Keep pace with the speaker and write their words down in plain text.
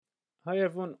Hi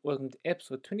everyone, welcome to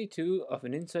episode 22 of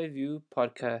an Inside View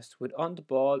podcast with On the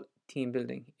Ball Team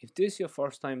Building. If this is your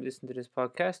first time listening to this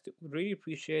podcast, we'd really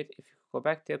appreciate if you could go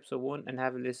back to episode 1 and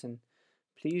have a listen.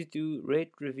 Please do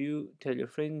rate, review, tell your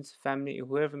friends, family,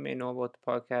 whoever may know about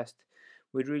the podcast.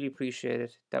 We'd really appreciate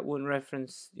it. That one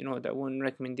reference, that one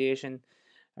recommendation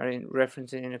or in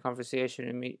referencing in a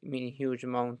conversation mean a huge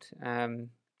amount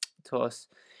to us.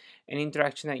 Any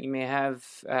interaction that you may have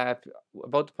about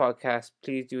the podcast,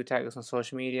 please do tag us on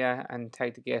social media and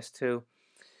tag the guest too.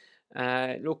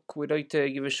 Look, we'd like to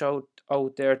give a shout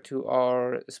out there to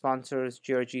our sponsors,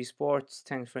 GRG Sports.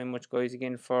 Thanks very much, guys,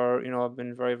 again for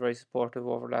been very very supportive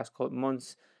over the last couple of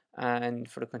months and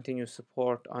for the continuous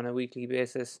support on a weekly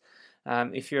basis.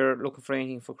 If you're looking for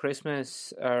anything for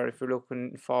Christmas or if you're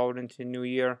looking forward into the new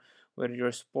year, whether you're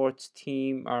a sports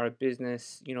team or a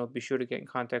business, be sure to get in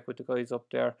contact with the guys up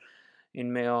there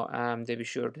in Mayo. They'll be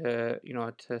sure to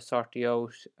to sort you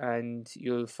out, and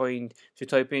you'll find if you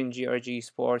type in GRG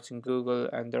Sports in Google,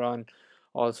 and they're on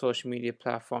all social media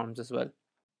platforms as well.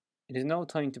 It is now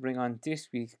time to bring on this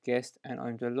week's guest, and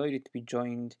I'm delighted to be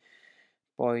joined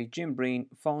by Jim Breen,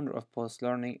 founder of Pulse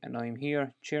Learning, and I'm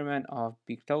here, chairman of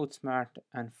Be Cloud Smart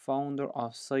and founder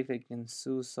of Cycle Against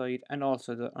Suicide and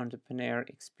also the Entrepreneur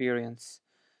Experience.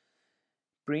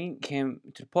 Breen came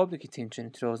to public attention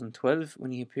in 2012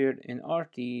 when he appeared in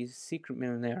RTÉ's Secret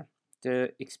Millionaire.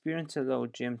 The experience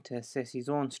allowed Jim to assess his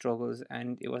own struggles,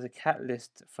 and it was a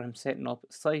catalyst for him setting up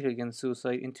Cycle Against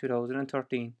Suicide in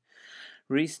 2013.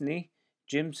 Recently,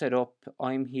 Jim set up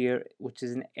I'm Here, which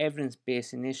is an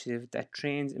evidence-based initiative that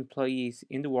trains employees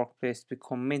in the workplace to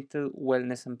become mental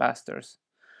wellness ambassadors.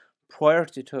 Prior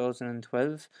to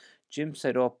 2012, Jim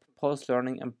set up Pulse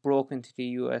Learning and broke into the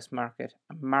US market,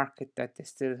 a market that they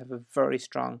still have a very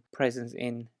strong presence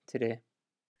in today.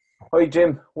 Hi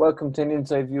Jim, welcome to an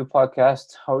Inside View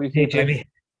podcast. How are you Hey, keeping? Jamie.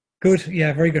 Good.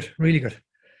 Yeah, very good. Really good.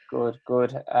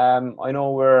 Good. I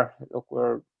know we're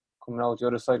coming out the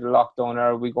other side of the lockdown.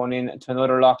 Are we going into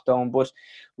another lockdown? But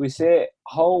we say,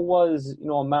 how was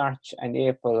March and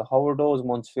April? How were those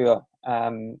months for you?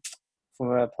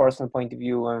 From a personal point of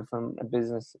view and from a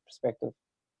business perspective.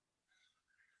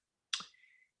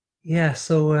 Yeah,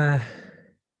 so we're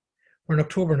in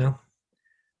October now,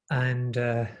 and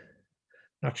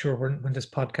not sure when this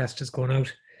podcast is going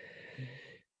out.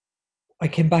 I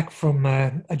came back from,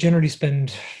 I generally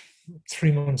spend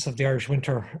 3 months of the Irish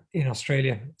winter in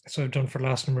Australia. So I've done for the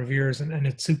last number of years, and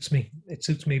it suits me. It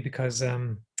suits me because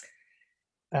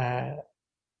uh,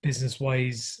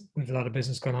 business-wise, we've a lot of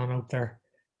business going on out there.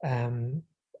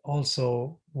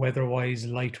 Also, weather-wise,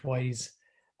 light-wise,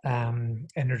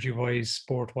 energy-wise,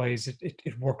 sport-wise,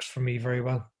 it works for me very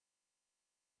well.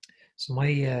 So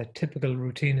my typical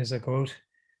routine is I go out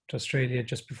to Australia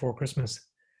just before Christmas,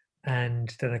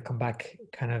 and then I come back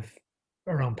kind of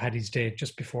around Paddy's Day,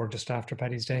 just after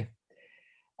Paddy's Day.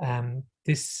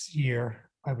 This year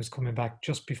I was coming back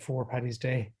just before Paddy's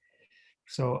Day,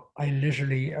 so I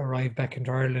literally arrived back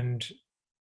into Ireland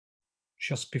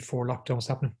just before lockdown was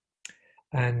happening.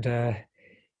 And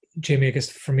Jamie, I guess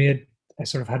for me, I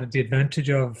sort of had the advantage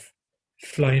of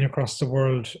flying across the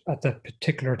world at that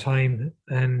particular time,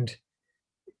 and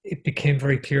it became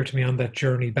very clear to me on that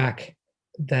journey back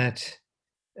that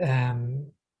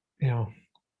um, you know,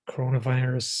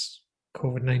 coronavirus,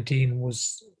 COVID-19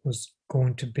 was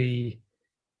going to be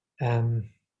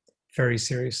very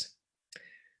serious.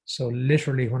 So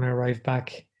literally, when I arrived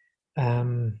back,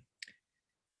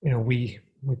 we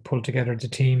pulled together the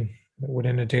team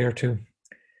within a day or two,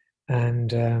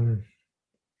 and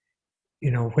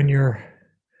when you're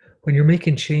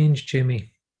making change,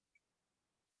 Jimmy,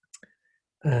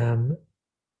 being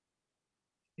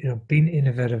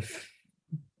innovative,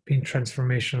 being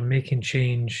transformational, making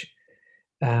change,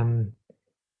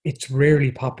 it's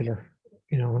rarely popular.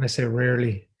 When I say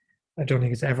rarely, I don't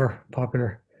think it's ever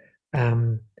popular.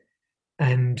 And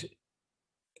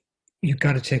you've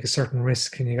got to take a certain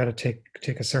risk, and you got to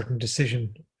take a certain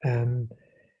decision. And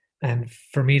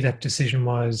for me, that decision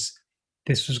was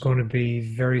this was going to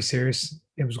be very serious.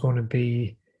 It was going to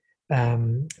be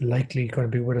likely going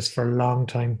to be with us for a long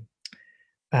time.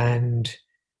 And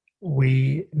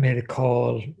we made a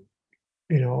call,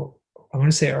 I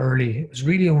want to say early. It was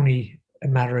really only a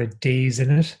matter of days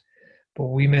in it, but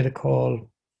we made a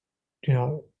call,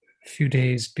 a few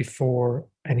days before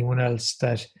anyone else,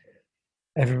 that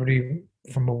everybody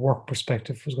from a work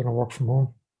perspective was going to work from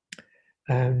home.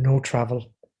 No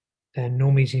travel, and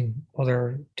no meeting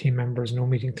other team members, no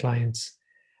meeting clients.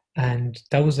 And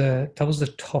that was a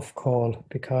tough call,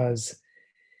 because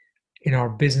in our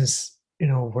business,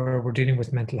 where we're dealing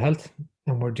with mental health,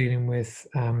 and we're dealing with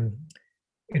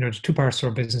there's two parts to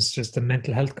our business. There's the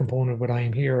mental health component, what I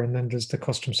am here, and then there's the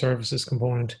custom services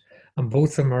component. And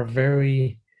both of them are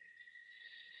very,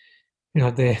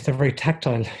 they're very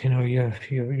tactile.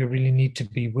 You really need to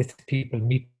be with people,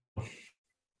 meet.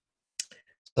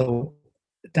 So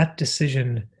that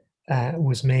decision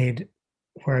was made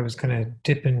where I was kind of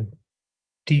dipping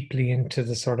deeply into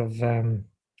the sort of the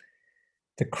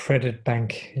credit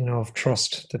bank, of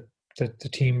trust that the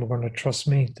team were going to trust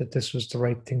me, that this was the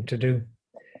right thing to do.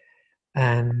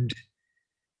 And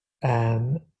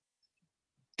the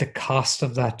cost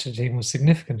of that to the team was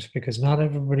significant because not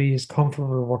everybody is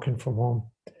comfortable working from home.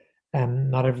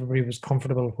 Not everybody was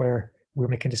comfortable where we were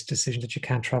making this decision that you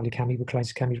can't travel, you can't meet with clients,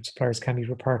 you can't meet with suppliers, you can't meet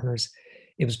with partners.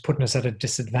 It was putting us at a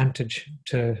disadvantage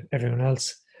to everyone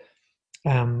else.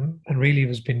 And really it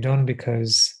was being done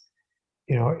because,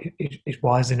 it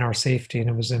was in our safety, and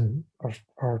it was in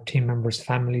our team members'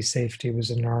 family safety, it was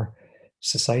in our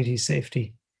society's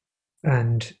safety.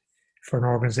 And for an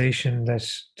organization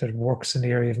that works in the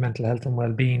area of mental health and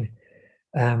well-being,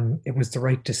 it was the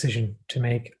right decision to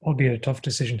make, albeit a tough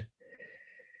decision.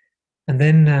 And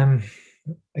then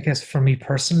I guess for me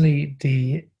personally,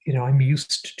 I'm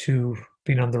used to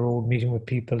being on the road, meeting with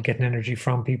people, getting energy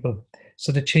from people.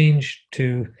 So the change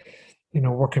to,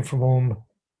 working from home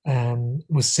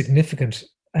was significant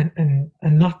and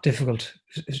not difficult.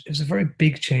 It was a very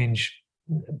big change,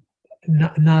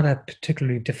 not a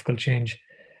particularly difficult change.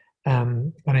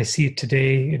 When I see it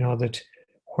today, that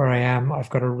where I am,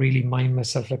 I've got to really mind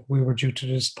myself. Like, we were due to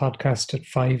this podcast at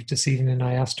 5 this evening, and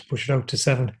I asked to push it out to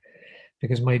 7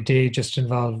 because my day just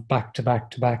involved back to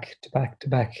back to back to back to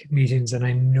back meetings, and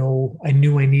I knew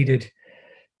I needed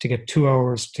to get 2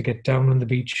 hours to get down on the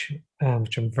beach,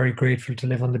 which I'm very grateful to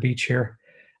live on the beach here,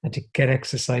 and to get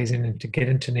exercising and to get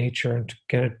into nature and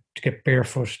to get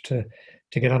barefoot, to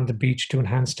get on the beach doing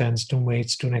handstands, doing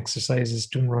weights, doing exercises,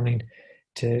 doing running,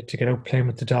 to get out playing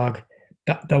with the dog.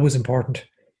 That was important,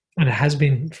 and it has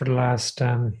been for the last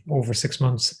over 6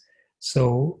 months.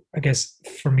 So I guess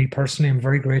for me personally, I'm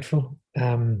very grateful.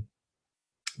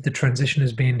 The transition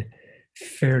has been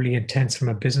fairly intense from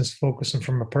a business focus and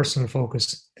from a personal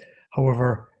focus.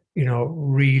 However,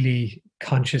 really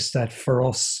conscious that for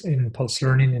us in Pulse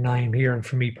Learning, and I am here, and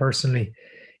for me personally,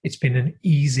 it's been an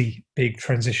easy, big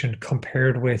transition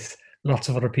compared with lots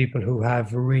of other people who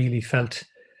have really felt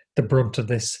the brunt of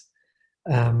this.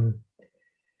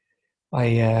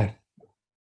 I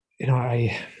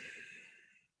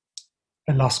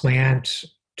lost my aunt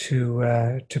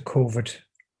to COVID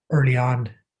early on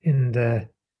in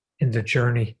the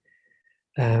journey.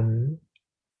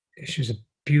 She was a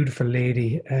beautiful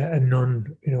lady, a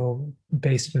nun,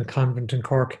 based in a convent in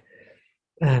Cork,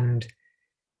 and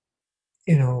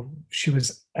she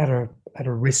was at a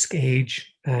risk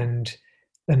age, and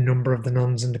a number of the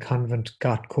nuns in the convent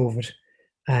got COVID,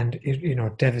 and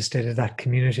it devastated that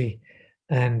community.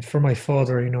 And for my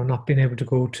father, not being able to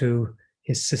go to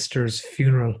his sister's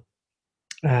funeral,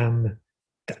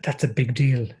 that's a big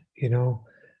deal,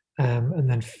 and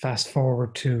then fast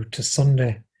forward to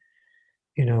Sunday,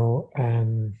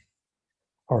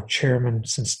 our chairman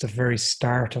since the very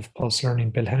start of Pulse Learning,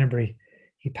 Bill Hennebury,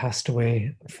 he passed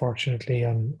away, unfortunately,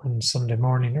 on Sunday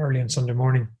morning, early on Sunday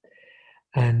morning.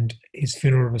 And his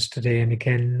funeral was today. And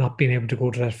again, not being able to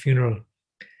go to that funeral.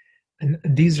 And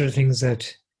these are things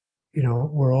that,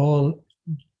 we're all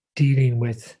dealing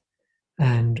with,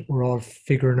 and we're all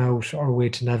figuring out our way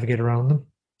to navigate around them.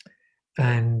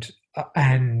 And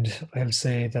I'll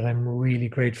say that I'm really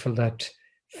grateful that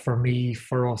for me,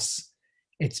 for us,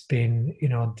 it's been,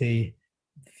 the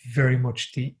very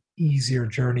much the easier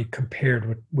journey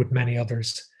compared with many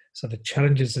others. So the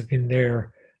challenges have been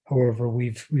there. However,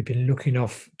 we've been lucky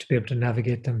enough to be able to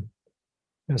navigate them.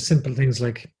 Simple things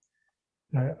like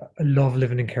I love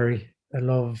living in Kerry. I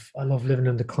love living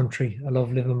in the country. I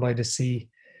love living by the sea.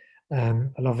 I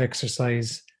love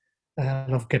exercise. I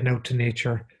love getting out to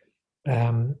nature.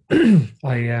 I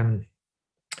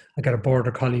got a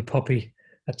border collie puppy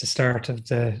at the start of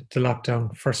the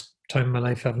lockdown. First time in my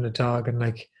life having a dog, and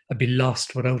I'd be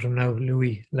lost without him now,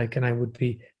 Louis. And I would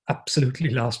be absolutely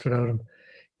lost without him.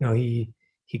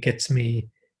 He gets me,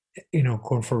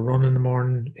 going for a run in the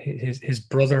morning. His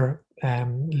brother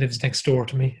lives next door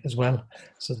to me as well.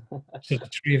 So the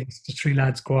three of us, the three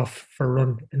lads, go off for a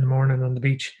run in the morning on the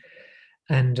beach,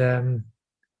 and you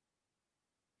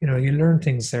learn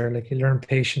things there. Like, you learn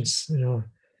patience.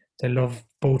 They love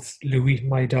both Louis,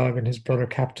 my dog, and his brother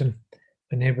Captain,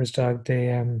 my neighbour's dog.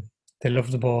 They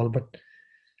love the ball, but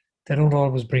they don't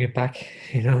always bring it back.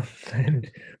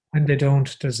 And when they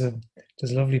don't, there's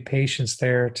lovely patience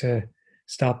there to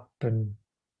stop and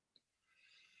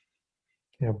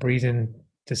breathe in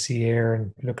the sea air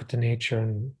and look at the nature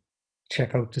and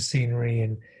check out the scenery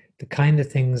and the kind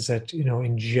of things that,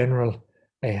 in general,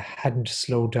 I hadn't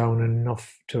slowed down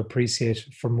enough to appreciate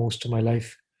for most of my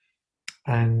life.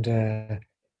 And,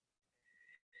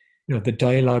 the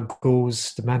dialogue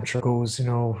goes, the mantra goes,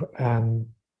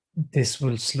 this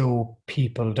will slow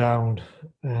people down.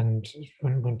 And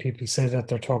when people say that,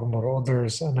 they're talking about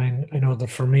others. And I know that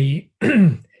for me,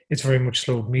 it's very much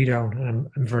slowed me down, and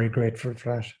I'm very grateful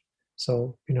for that.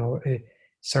 So,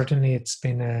 certainly it's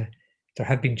been, there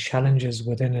have been challenges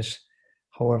within it.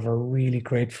 However, really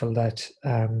grateful that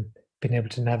been able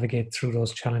to navigate through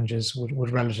those challenges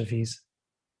with relative ease.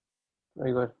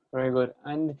 Very good, very good.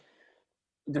 And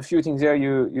the few things there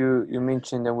you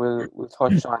mentioned and we'll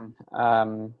touch on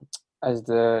as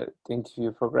the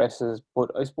interview progresses. But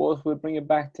I suppose we'll bring it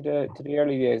back to the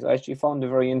early days. I actually found it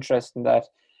very interesting that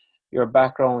your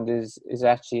background is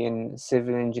actually in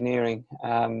civil engineering.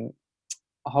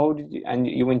 How did you, and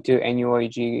you went to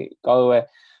NUIG Galway.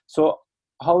 So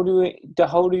how do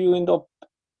you end up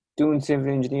doing civil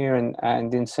engineering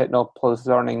and then setting up Pulse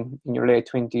Learning in your late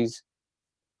 20s?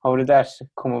 How did that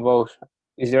come about?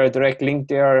 Is there a direct link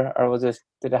there, or did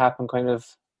it happen kind of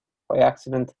by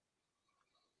accident?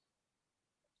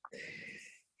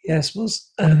 Yeah, I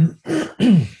suppose.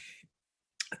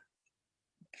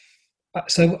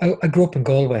 So I grew up in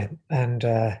Galway, and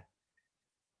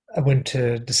I went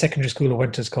to the secondary school I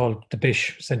went to is called the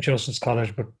Bish, St. Joseph's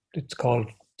College, but it's called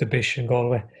the Bish in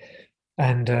Galway.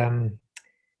 And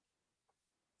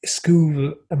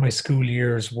school and my school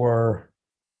years were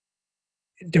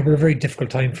a very difficult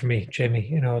time for me,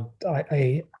 Jamie.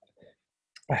 I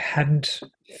hadn't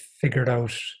figured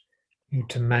out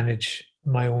to manage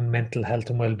my own mental health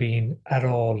and well-being at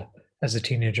all as a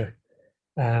teenager,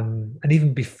 and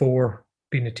even before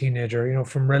being a teenager.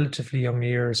 From relatively young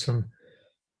years, from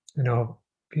you know,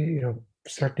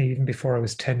 certainly even before I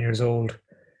was 10 years old,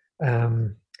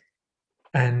 and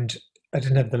I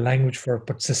didn't have the language for it,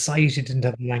 but society didn't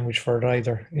have the language for it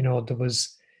either.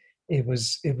 It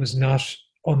was not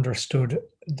understood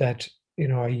that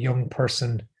a young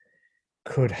person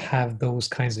could have those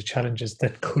kinds of challenges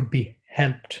that could be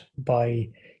helped by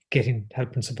getting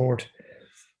help and support.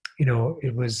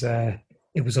 It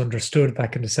was understood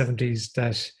back in the 70s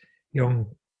that young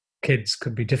kids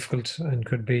could be difficult and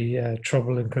could be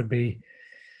trouble and could be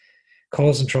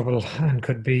causing trouble and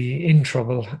could be in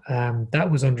trouble. That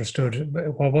was understood.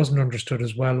 But what wasn't understood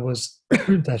as well was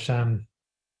that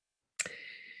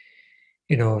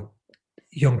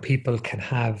young people can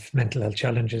have mental health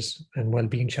challenges and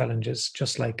well-being challenges,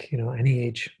 just like any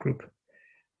age group.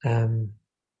 And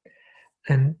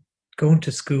going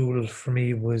to school for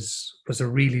me was a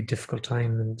really difficult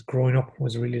time, and growing up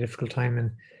was a really difficult time.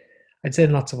 And I'd say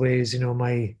in lots of ways,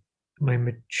 my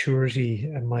maturity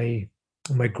and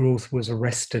my growth was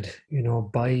arrested,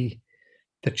 by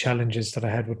the challenges that I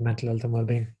had with mental health and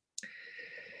well-being.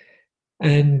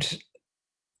 And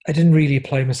I didn't really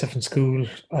apply myself in school.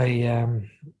 I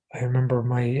remember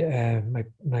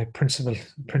my principal of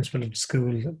the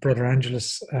school, Brother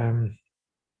Angelus.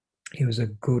 He was a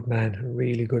good man, a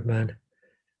really good man,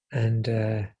 and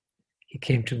he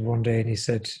came to me one day and he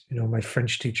said, my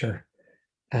French teacher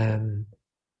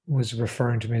was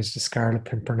referring to me as the Scarlet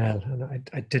Pimpernel, and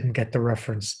I didn't get the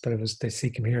reference, but it was they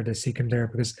seek him here, they seek him there,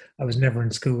 because I was never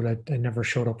in school. I never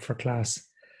showed up for class,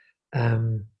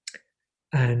 and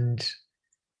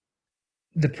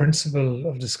the principal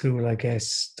of the school, I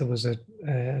guess, there was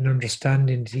an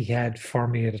understanding that he had for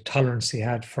me, a tolerance he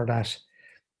had for that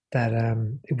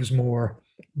it was more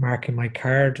marking my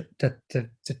card that the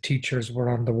teachers were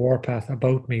on the warpath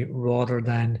about me rather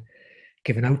than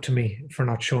giving out to me for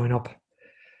not showing up.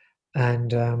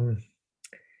 And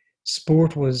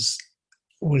sport was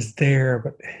there,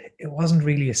 but it wasn't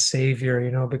really a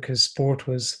savior, because sport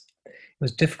was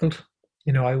difficult.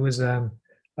 I was a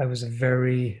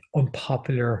very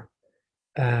unpopular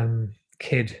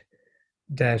kid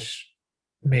that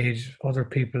made other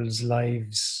people's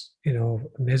lives,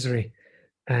 misery.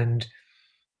 And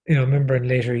I remember in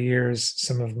later years,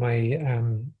 some of my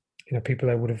people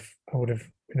I would have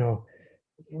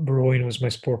rowing was my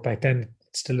sport back then.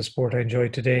 It's still a sport I enjoy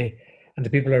today. And the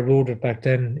people I rowed with back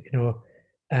then,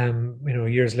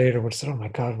 years later would say, "Oh my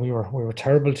God, we were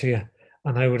terrible to you,"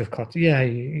 and I would have caught, "Yeah,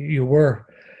 you were."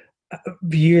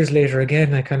 Years later,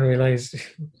 again, I kind of realized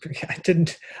I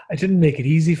didn't make it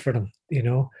easy for them,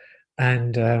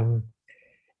 And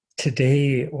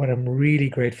today, what I'm really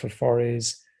grateful for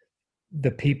is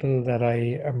the people that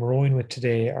I am rowing with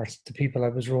today are the people I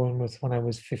was rowing with when I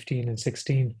was 15 and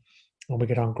 16, and we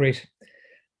get on great.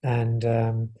 And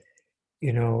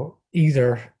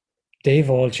either they've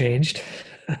all changed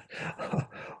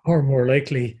or more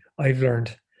likely, I've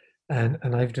learned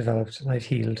and I've developed and I've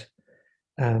healed.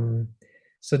 Um,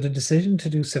 so the decision to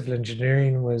do civil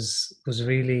engineering was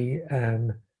really,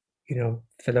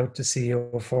 fill out the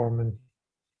CEO form and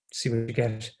see what you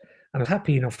get. And I was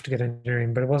happy enough to get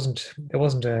engineering, but it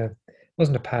wasn't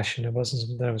a passion. It wasn't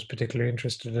something I was particularly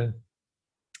interested in.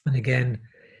 And again,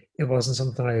 it wasn't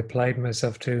something I applied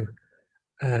myself to.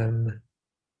 Um,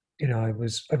 I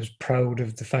was proud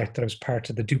of the fact that I was part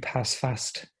of the Do Pass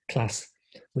Fast class,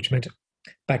 which meant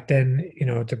back then,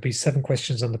 there'd be 7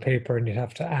 questions on the paper and you'd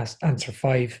have to answer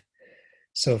 5.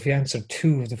 So if you answered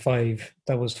 2 of the 5,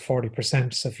 that was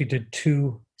 40%. So if you did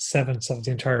 2/7 of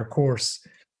the entire course,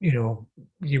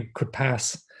 you could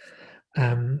pass.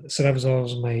 So that was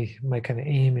always my kind of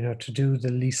aim, to do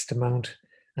the least amount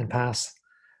and pass.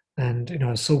 And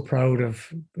I was so proud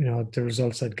of the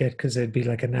results I'd get, because they'd be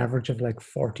like an average of like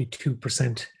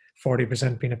 42%,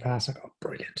 40% being a pass. Like, oh,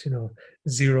 brilliant!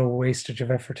 Zero wastage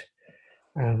of effort.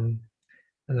 Um,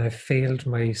 and I failed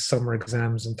my summer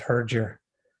exams in 3rd year,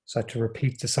 so I had to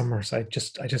repeat the summer. So I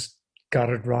just got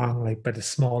it wrong, like by the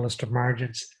smallest of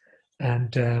margins,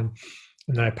 and then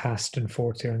I passed in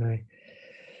 4th year, and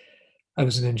I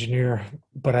was an engineer,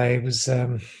 but it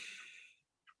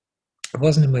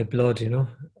wasn't in my blood.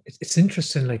 It's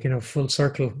interesting, like, full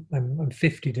circle. I'm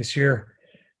 50 this year,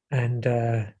 and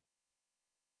I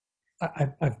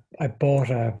bought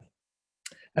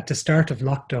at the start of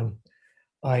lockdown.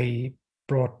 I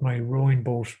brought my rowing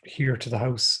boat here to the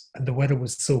house, and the weather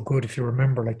was so good. If you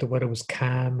remember, like, the weather was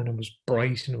calm and it was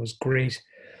bright and it was great,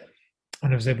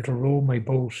 and I was able to row my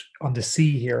boat on the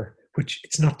sea here, which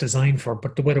it's not designed for.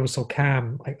 But the weather was so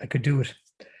calm, I could do it.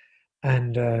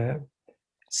 And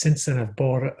since then, I've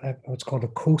bought what's called a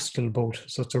coastal boat.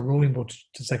 So it's a rowing boat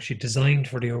that's actually designed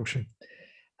for the ocean,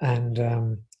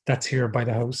 and that's here by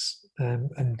the house.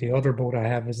 And the other boat I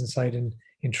have is inside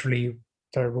in Tralee,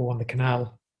 that I row on the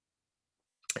canal.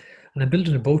 And I'm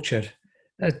building a boat shed,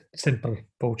 a simple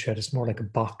boat shed. It's more like a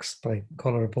box, but I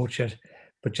call it a boat shed.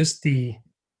 But just the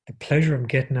pleasure I'm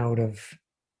getting out of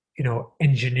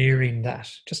engineering that,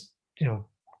 just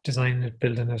designing it,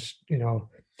 building it,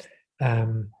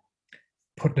 um,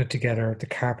 putting it together, the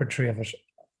carpentry of it,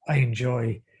 I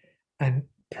enjoy. And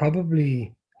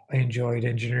probably I enjoyed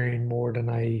engineering more than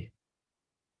I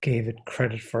gave it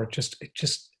credit for.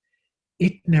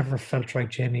 It never felt right,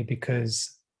 Jamie,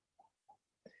 because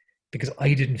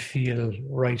I didn't feel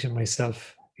right in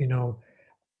myself.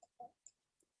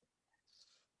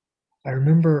 I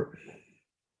remember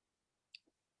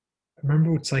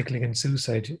with cycling and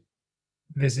suicide,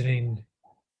 visiting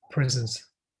prisons,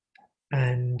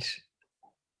 and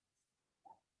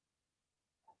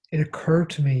it occurred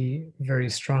to me very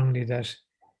strongly that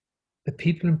the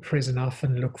people in prison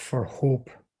often look for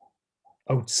hope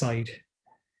outside.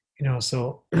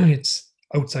 So it's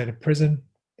outside of prison,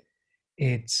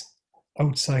 it's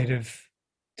outside of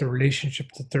the relationship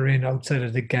that they're in, outside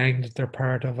of the gang that they're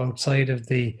part of, outside of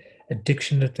the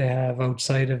addiction that they have,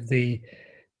 outside of the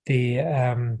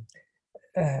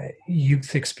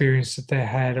youth experience that they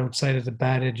had, outside of the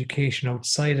bad education,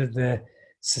 outside of the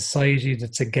society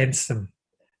that's against them,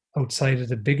 outside of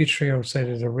the bigotry, outside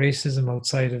of the racism,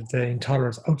 outside of the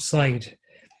intolerance, outside.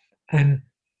 And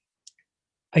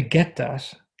I get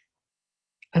that.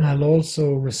 And I'll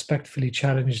also respectfully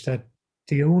challenge that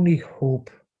the only hope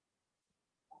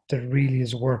that really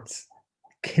is worth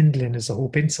kindling is the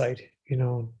hope inside,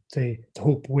 the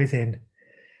hope within,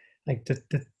 like the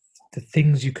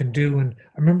things you can do. And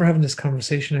I remember having this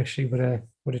conversation actually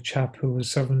with a chap who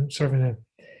was serving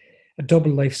a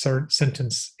double life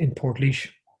sentence in Portlaoise.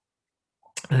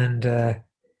 And I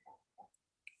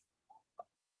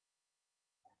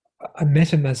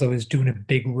met him as I was doing a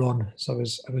big run. So I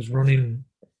was running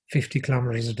 50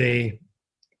 kilometers a day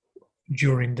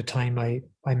during the time I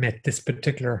met this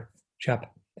particular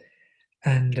chap.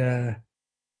 And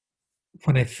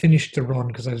when I finished the run,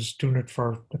 because I was doing it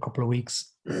for a couple of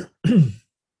weeks, I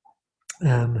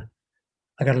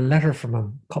got a letter from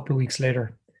him a couple of weeks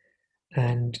later,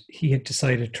 and he had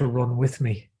decided to run with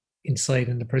me inside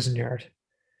in the prison yard.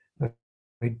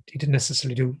 He didn't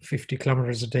necessarily do 50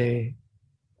 kilometers a day.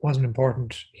 It wasn't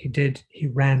important. He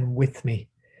ran with me.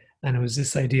 And it was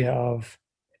this idea of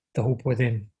the hope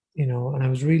within, and I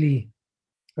was really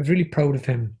proud of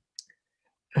him.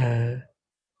 I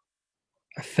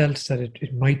felt that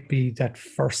it might be that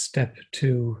first step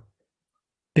to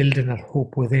building that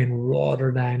hope within,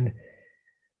 rather than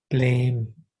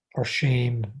blame or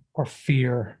shame or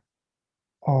fear,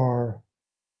 or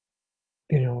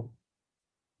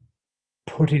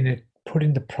putting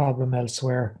the problem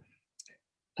elsewhere.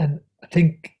 And I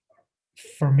think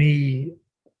for me,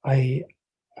 I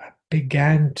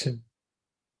began to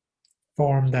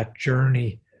form that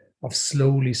journey of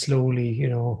slowly,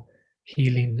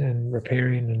 healing and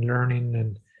repairing and learning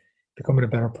and becoming a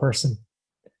better person.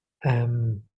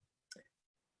 Um,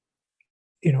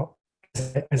 you know,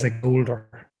 as I got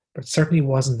older, but certainly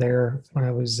wasn't there when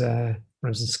I was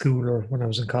in school or when I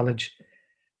was in college.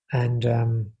 And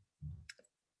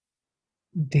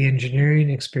the engineering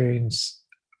experience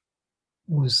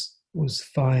was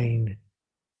fine,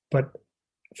 but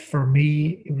for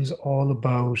me, it was all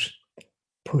about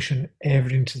pushing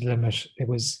everything to the limit. It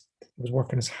was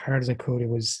working as hard as I could. It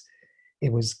was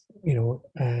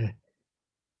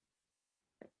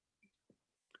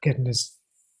getting as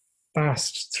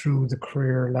fast through the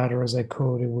career ladder as I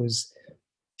could. It was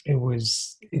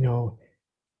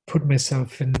putting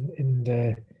myself in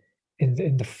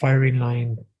the firing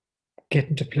line,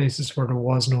 getting to places where there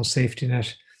was no safety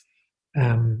net.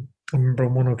 I remember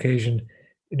on one occasion,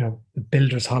 the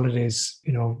builders' holidays.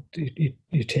 You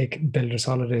take builders'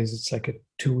 holidays. It's like a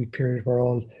 2 week period where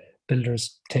all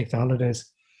builders take the holidays.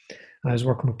 I was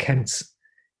working with Kent's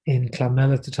in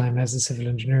Clonmel at the time as a civil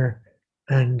engineer,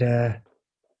 and the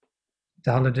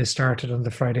holiday started on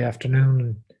the Friday afternoon,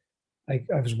 and I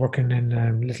was working in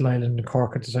Little Island in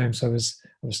Cork at the time, so I was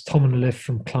thumbing a lift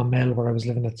from Clonmel, where I was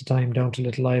living at the time, down to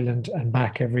Little Island and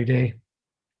back every day.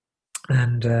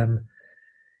 And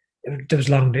it was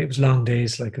long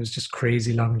days, like it was just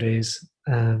crazy long days.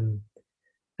 And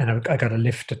I got a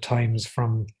lift at times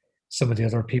from some of the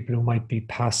other people who might be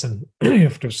passing.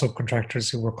 If there were subcontractors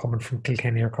who were coming from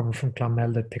Kilkenny or coming from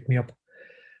Clonmel, they'd pick me up.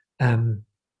 Um,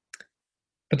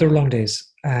 but they were long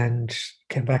days, and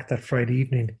came back that Friday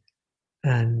evening,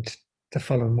 and the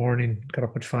following morning got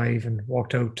up at 5 and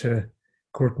walked out to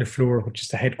Court na Floor, which is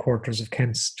the headquarters of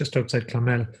Kent's, just outside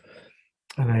Clonmel.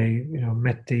 And I,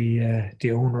 met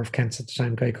the owner of Kent's at the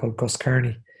time, a guy called Gus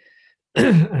Carney,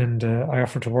 and I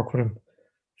offered to work with him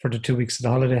for the 2 weeks of the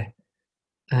holiday.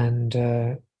 And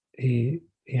he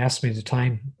asked me the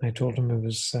time. I told him it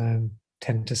was 10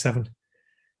 to 7,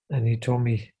 and he told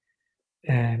me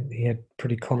he had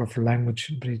pretty colourful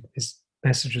language, but his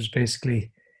message was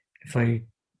basically, if I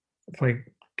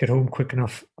get home quick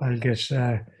enough, I'll get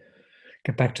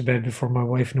back to bed before my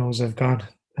wife knows I've gone,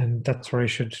 and that's where I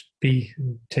should be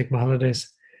and take my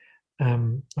holidays.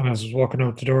 And as I was walking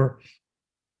out the door,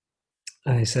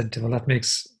 I said, "Well, that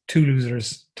makes 2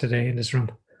 losers today in this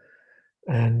room."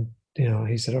 And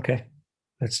he said, "Okay,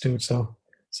 let's do it." So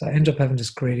I ended up having this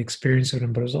great experience with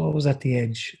him, but it was always at the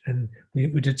edge, and we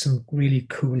did some really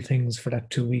cool things for that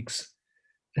 2 weeks,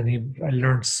 and I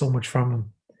learned so much from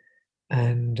him.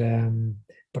 And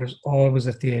but it was always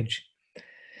at the edge.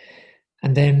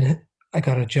 And then I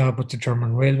got a job with the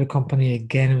German railway company.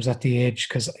 Again, it was at the edge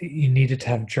because you needed to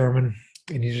have German,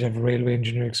 you needed to have railway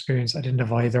engineer experience. I didn't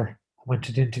have either. I went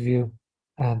to the interview,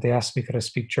 and they asked me, could I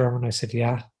speak German? I said,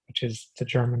 yeah, which is the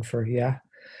German for yeah.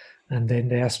 And then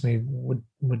they asked me, would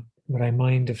I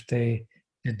mind if they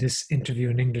did this interview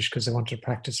in English, because they wanted to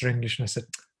practice their English? And I said,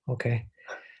 okay.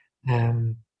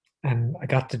 And I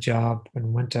got the job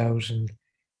and went out, and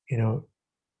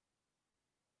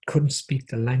couldn't speak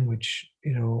the language,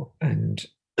 and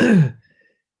I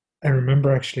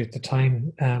remember actually at the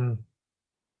time,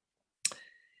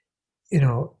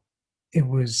 it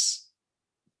was,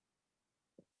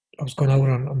 I was going out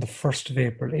on the 1st of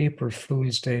April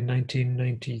Fool's Day,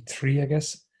 1993, I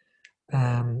guess, or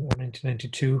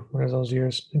 1992, one of those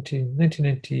years,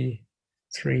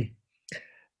 1993.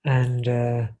 And,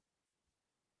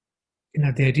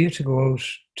 the idea to go out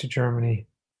to Germany,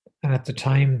 and at the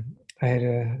time I had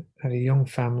a young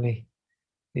family,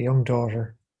 a young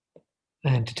daughter,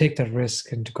 and to take that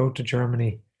risk and to go to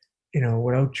Germany,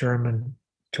 without German,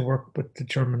 to work with the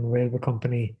German railway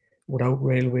company without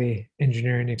railway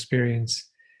engineering experience,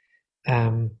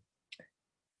 it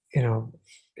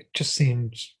just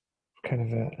seemed kind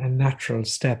of a natural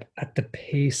step at the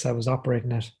pace I was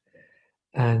operating at.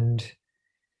 And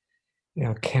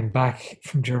came back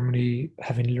from Germany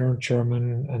having learned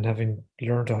German and having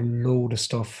learned a load of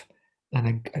stuff,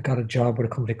 and I got a job with a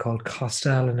company called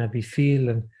Costal in Abbeyfield.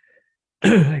 And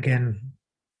again,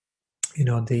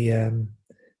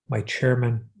 my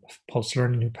chairman of Pulse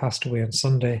Learning, who passed away on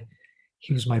Sunday,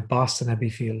 he was my boss in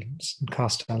Abbeyfield in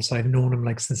Costal, so I've known him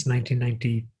like since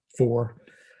 1994.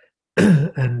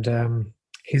 And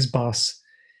his boss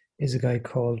was a guy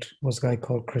called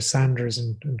Chris Sanders,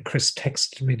 and Chris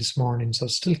texted me this morning, so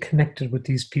still connected with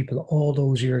these people all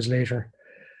those years later.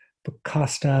 But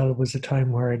Costal was a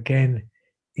time where, again,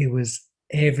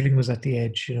 everything was at the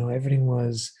edge. Everything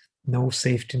was no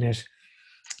safety net.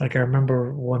 Like, I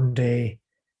remember one day,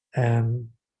 I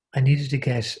needed to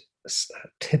get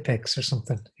Tipex or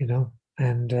something,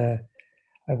 and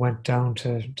I went down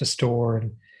to the store,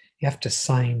 and you have to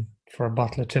sign for a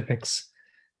bottle of Tipex.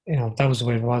 That was the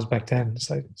way it was back then.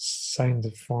 So I signed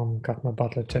the form, got my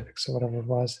bottle of Tipex or whatever it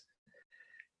was.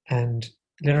 And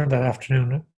later that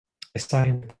afternoon, I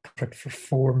signed a contract for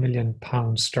 £4 million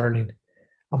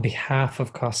on behalf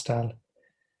of Costal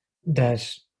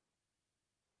that,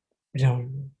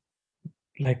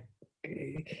 like,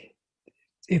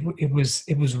 it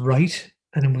was right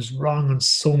and it was wrong on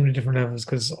so many different levels,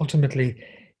 because ultimately,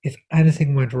 if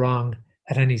anything went wrong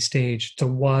at any stage, there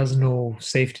was no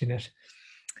safety net.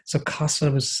 So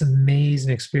Costa was this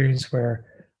amazing experience where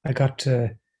I got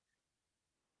to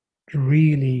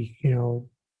really,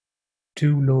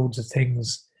 do loads of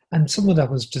things, and some of that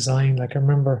was design. Like I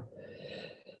remember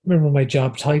my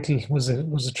job title was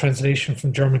a translation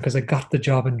from German, because I got the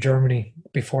job in Germany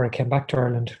before I came back to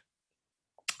Ireland,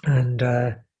 and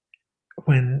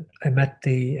when I met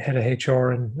the head of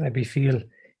HR in IB Field,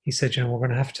 he said, we're going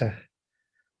to have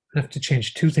to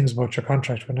change two things about your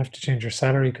contract. We're going to have to change your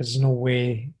salary, because there's no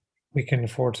way we can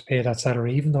afford to pay that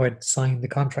salary, even though I'd signed the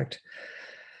contract.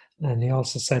 And he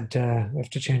also said, we have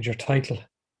to change your title,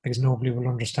 because nobody will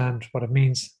understand what it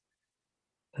means.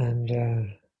 And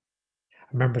I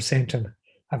remember saying to him,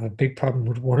 I have a big problem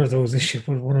with one of those issues,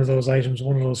 with one of those items,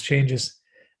 one of those changes.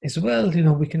 He said, well,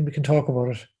 we can talk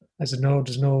about it. I said, no,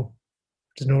 there's no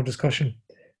discussion.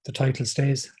 The title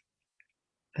stays.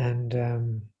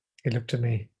 And he looked at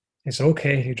me. He said,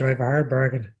 okay, you drive a hard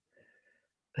bargain.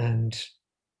 And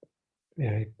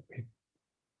he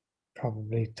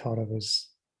probably thought I was,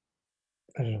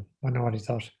 I don't know, I don't know what he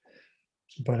thought.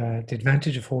 But the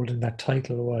advantage of holding that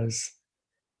title was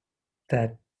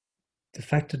that the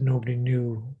fact that nobody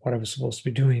knew what I was supposed to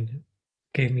be doing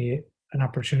gave me an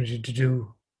opportunity to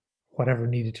do whatever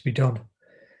needed to be done.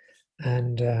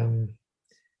 And the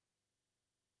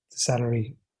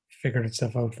salary figured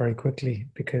itself out very quickly,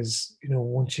 because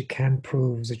once you can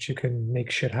prove that you can make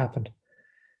shit happen,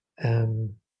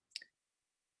 and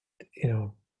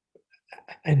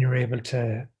you're able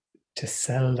to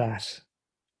sell that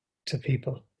to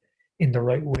people in the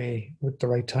right way with the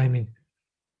right timing,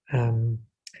 and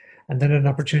then an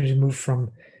opportunity to move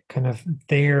from kind of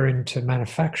there into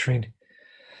manufacturing.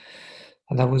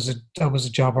 And that was a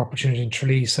job opportunity in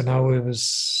Tralee. So now I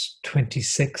was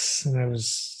 26, and I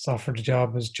was offered a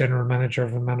job as general manager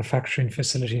of a manufacturing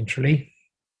facility in Tralee.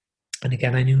 And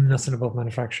again, I knew nothing about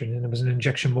manufacturing, and it was an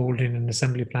injection molding and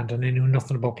assembly plant, and I knew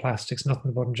nothing about plastics,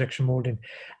 nothing about injection molding,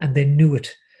 and they knew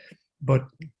it. But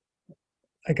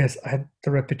I guess I had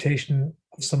the reputation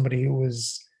of somebody who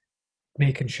was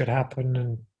making shit happen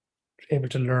and able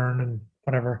to learn and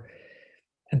whatever.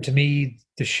 And to me,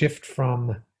 the shift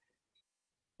from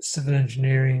civil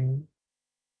engineering,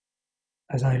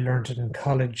 as I learned it in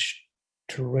college,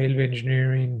 to railway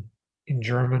engineering in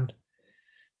German,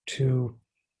 to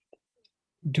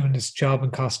doing this job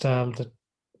in Costal that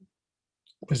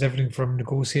was everything from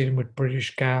negotiating with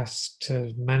British Gas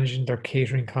to managing their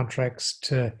catering contracts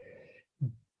to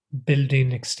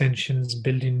building extensions,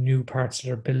 building new parts of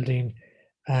their building,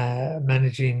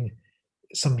 managing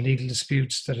some legal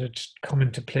disputes that had come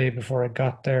into play before I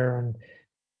got there, and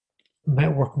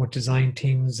working with design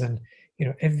teams. And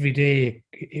every day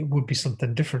it would be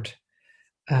something different.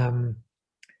 To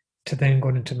then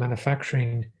going into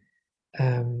manufacturing,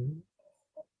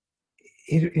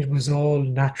 it was all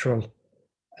natural.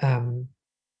 And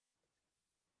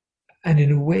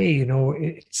in a way,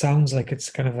 it sounds like it's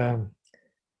kind of a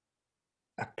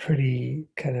pretty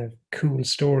kind of cool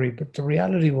story, but the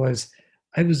reality was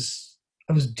I was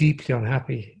deeply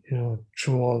unhappy,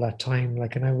 through all that time.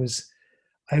 Like, and I was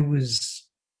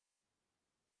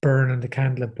burning the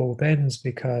candle at both ends,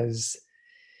 because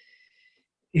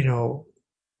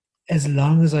as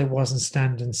long as I wasn't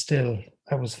standing still,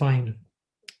 I was fine.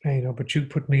 But you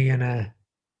put me in a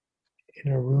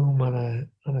room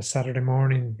on a Saturday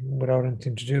morning without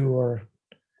anything to do, or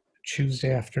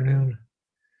Tuesday afternoon,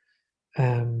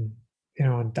 and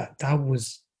that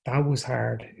was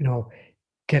hard.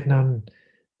 Getting on,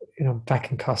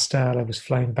 back in Costal, I was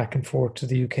flying back and forth to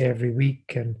the UK every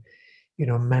week, and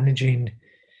managing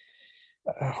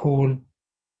a whole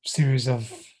series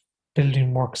of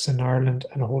building works in Ireland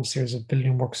and a whole series of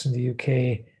building works in the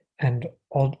UK, and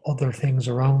all other things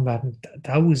around that. And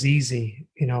that was easy.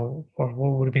 What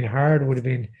would have been hard would have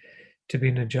been to be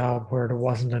in a job where there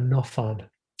wasn't enough on,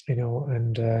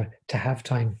 and to have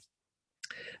time.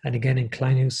 And again, in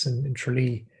Kleinhaus and in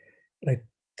Tralee, like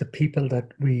the people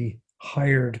that we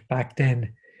hired back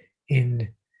then in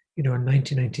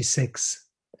 1996,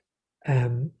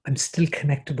 I'm still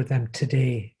connected with them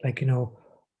today. Like,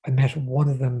 I met one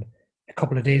of them a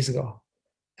couple of days ago,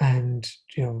 and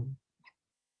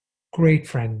great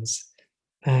friends,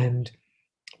 and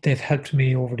they've helped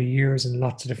me over the years in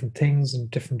lots of different things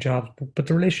and different jobs. But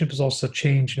the relationship has also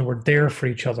changed. We're there for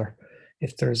each other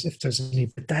if there's a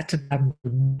need. But that didn't happen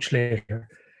much later.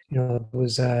 There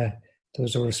was a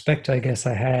respect, I guess,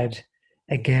 I had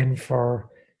again for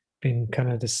being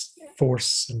kind of this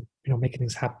force and making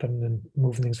things happen and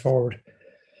moving things forward.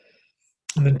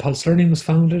 And then Pulse Learning was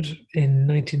founded in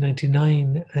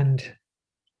 1999, and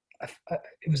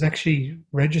it was actually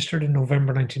registered in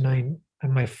November 99,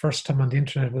 and my first time on the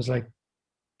internet was like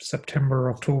September,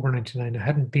 October 99. I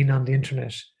hadn't been on the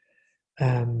internet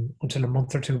until a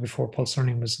month or two before Pulse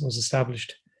Learning was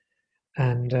established.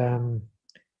 And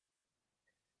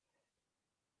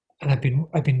I've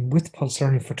been with Pulse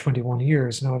Learning for 21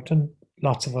 years. Now I've done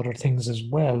lots of other things as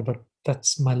well, but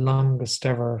that's my longest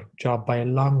ever job by a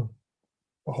long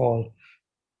haul,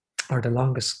 or the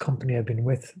longest company I've been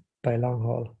with by a long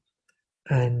haul.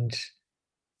 And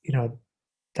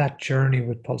that journey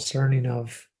with Pulse Learning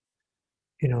of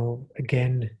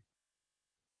again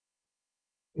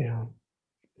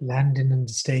landing in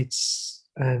the States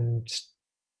and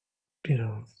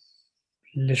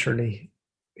literally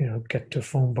get to a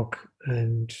phone book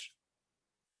and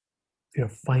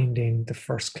finding the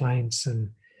first clients,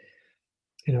 and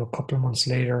a couple of months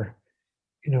later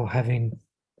having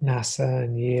NASA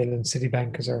and Yale and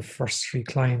Citibank as our first three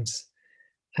clients,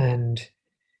 and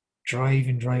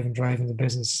driving the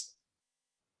business.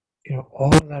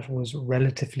 All of that was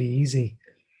relatively easy.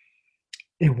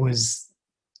 It was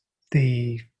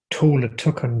the toll it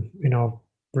took on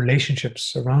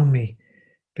relationships around me,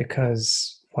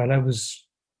 because while I was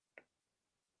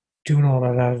doing all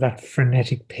of that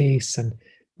frenetic pace, and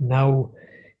now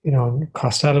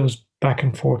Costello was back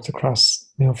and forth across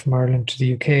from Ireland to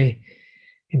the UK.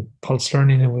 In Pulse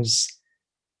Learning, it was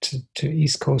to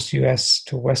East Coast US,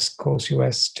 to West Coast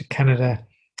US, to Canada,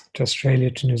 to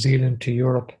Australia, to New Zealand, to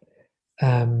Europe.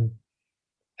 And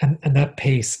that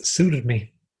pace suited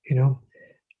me,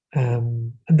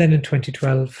 And then in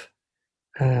 2012,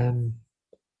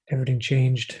 everything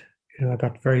changed. I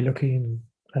got very lucky, and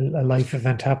a life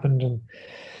event happened,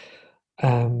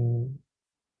 and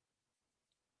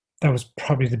that was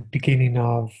probably the beginning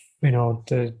of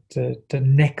the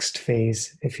next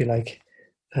phase, if you like.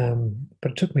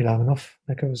 But it took me long enough.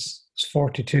 Like I was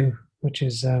 42, which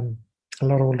is a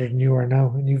lot older than you are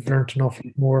now, and you've learned an awful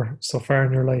lot more so far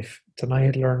in your life than I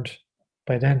had learned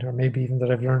by then, or maybe even that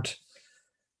I've learned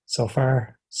so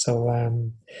far. So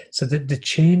the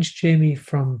change, Jamie,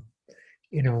 from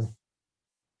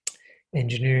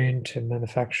engineering to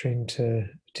manufacturing to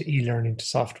e-learning to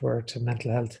software to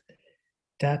mental health,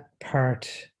 that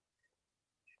part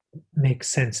makes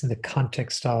sense in the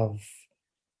context of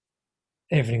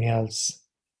everything else.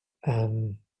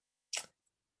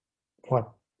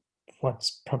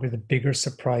 What's probably the bigger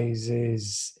surprise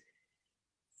is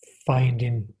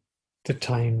finding the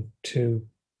time to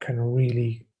kind of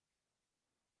really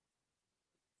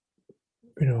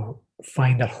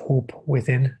find that hope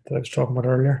within that I was talking about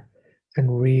earlier,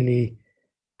 and really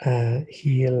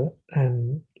heal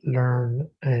and learn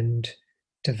and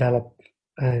develop,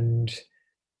 and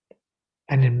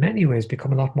in many ways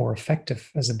become a lot more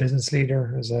effective as a business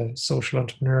leader, as a social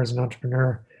entrepreneur, as an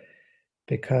entrepreneur,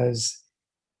 because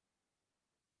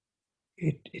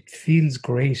it feels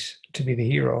great to be the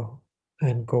hero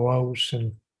and go out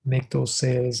and make those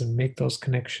sales and make those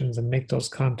connections and make those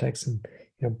contacts, and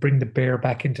bring the bear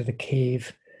back into the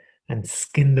cave and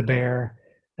skin the bear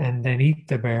and then eat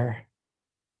the bear.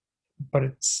 But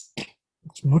it's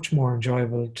much more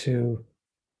enjoyable to,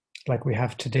 like we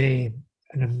have today,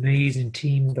 an amazing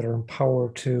team that are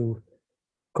empowered to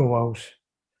go out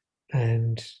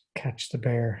and catch the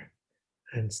bear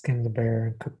and skin the bear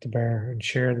and cook the bear and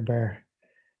share the bear.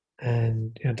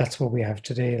 And that's what we have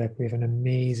today. Like, we have an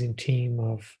amazing team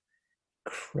of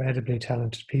incredibly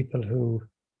talented people who,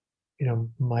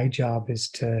 my job is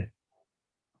to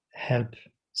help,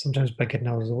 sometimes by getting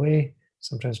out of the way,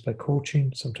 sometimes by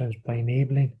coaching, sometimes by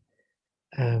enabling.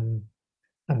 And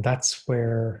that's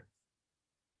where,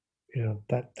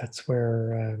 that's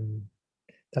where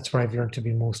I've learned to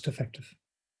be most effective.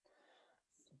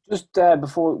 Just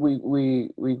before we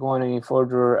go on any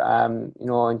further,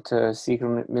 into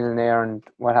Secret Millionaire and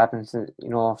what happens,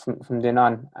 from then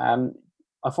on. I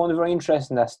found it very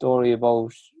interesting, that story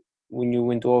about when you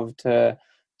went over to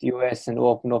the US and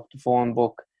opened up the phone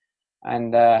book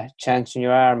and chancing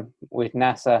your arm with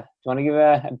NASA. Do you want to give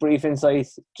a brief insight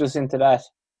just into that?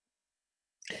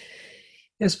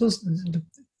 I suppose the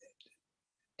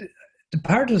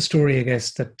part of the story, I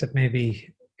guess, that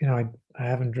maybe I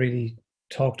haven't really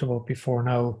talked about before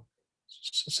now.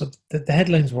 So the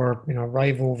headlines were,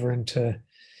 arrive over into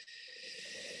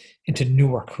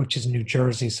Newark, which is New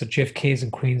Jersey. So JFK is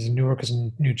in Queens and Newark is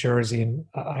in New Jersey. And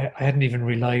I hadn't even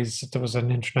realized that there was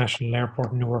an international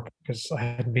airport in Newark because I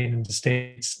hadn't been in the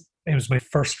States. It was my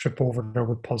first trip over there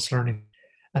with Pulse Learning.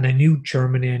 And I knew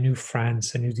Germany, I knew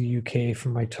France, I knew the UK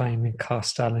from my time in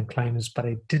Costal and Kleinus, but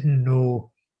I didn't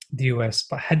know the US.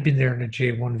 But I had been there on a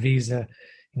J1 visa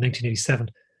in 1987.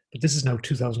 But this is now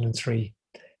 2003.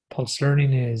 Pulse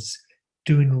Learning is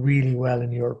doing really well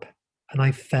in Europe. And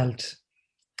I felt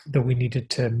that we needed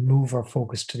to move our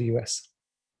focus to the US.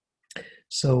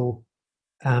 So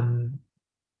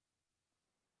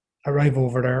arrive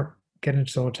over there, get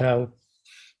into the hotel,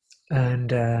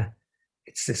 and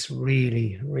it's this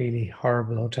really, really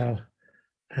horrible hotel.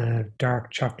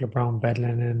 Dark chocolate brown bed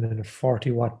linen and a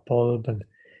 40-watt bulb, and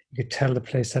you could tell the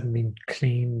place hadn't been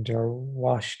cleaned or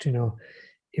washed.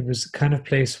 It was the kind of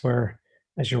place where,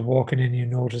 as you're walking in, you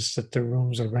notice that the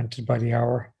rooms are rented by the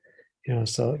hour.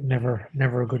 So never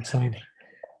a good sign.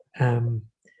 And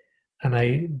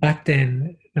I back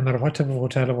then, no matter what type of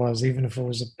hotel it was, even if it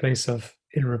was a place of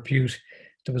ill repute,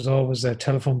 there was always a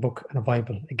telephone book and a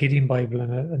Bible, a Gideon Bible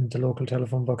and the local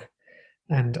telephone book.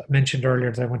 And I mentioned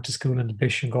earlier that I went to school in the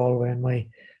Bish in Galway, and my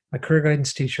career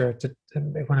guidance teacher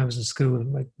when I was in school,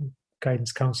 my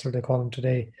guidance counsellor, they call him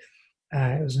today,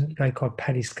 it was a guy called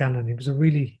Paddy Scanlon. He was a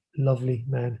really lovely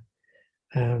man.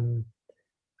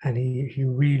 And he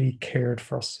really cared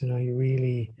for us.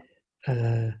 He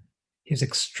was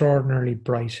extraordinarily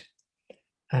bright,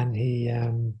 and he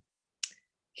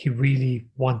really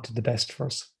wanted the best for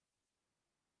us.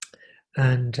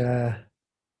 And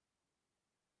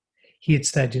he had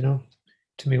said,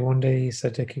 to me one day, he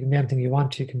said, "You can be anything you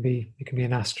want. You can be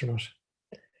an astronaut."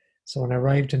 So when I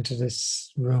arrived into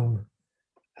this room,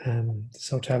 this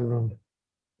hotel room,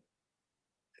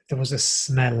 there was a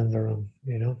smell in the room.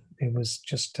 It was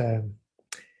just it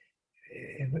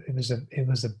was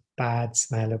a bad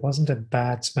smell. It wasn't a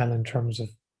bad smell in terms of,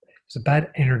 it was a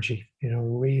bad energy.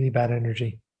 Really bad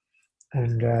energy.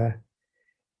 And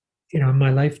in my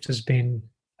life, there's been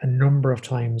a number of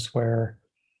times where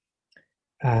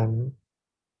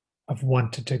I've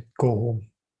wanted to go home.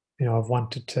 I've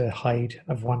wanted to hide.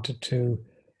 I've wanted to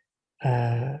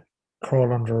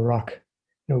crawl under a rock.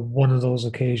 One of those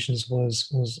occasions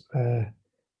was a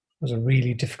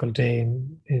really difficult day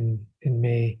in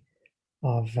May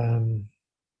of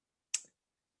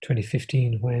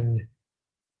 2015 when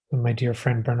my dear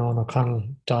friend Bernard O'Connell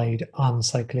died on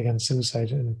Cycle Against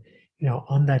Suicide. And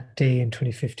on that day in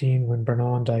 2015 when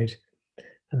Bernard died,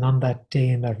 and on that day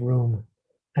in that room,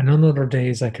 and on other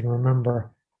days I can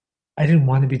remember, I didn't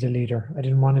want to be the leader. I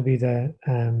didn't want to be the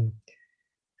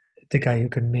guy who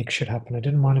could make shit happen. I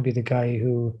didn't want to be the guy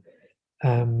who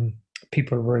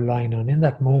people were relying on. In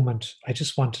that moment, I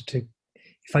just wanted to,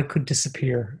 if I could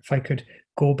disappear, if I could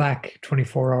go back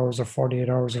 24 hours or 48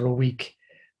 hours or a week,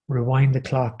 rewind the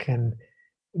clock and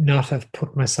not have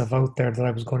put myself out there that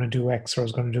I was going to do X or I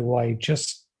was going to do Y,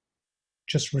 just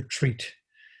retreat.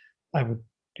 I would,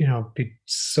 be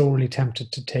sorely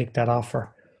tempted to take that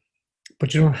offer.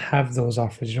 But you don't have those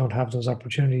offers, you don't have those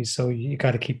opportunities, so you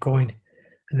got to keep going.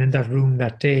 And in that room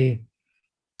that day,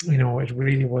 it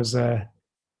really was a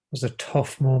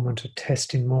tough moment, a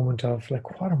testing moment of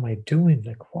like, what am I doing?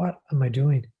 Like, what am I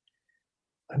doing?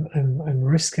 I'm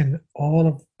risking all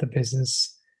of the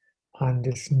business on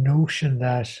this notion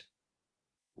that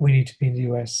we need to be in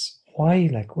the US. Why?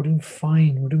 Like, we're doing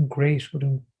fine, we're doing great, we're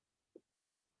doing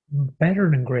better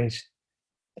than great.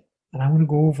 And I want to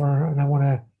go over and I want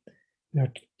to,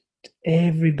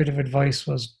 every bit of advice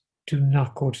was, do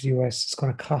not go to the US. It's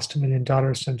going to cost $1 million to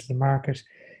enter the market.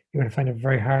 You're going to find it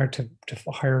very hard to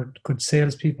hire good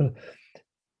salespeople.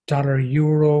 Dollar,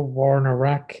 euro, war in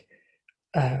Iraq,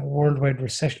 worldwide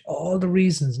recession, all the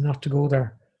reasons not to go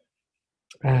there.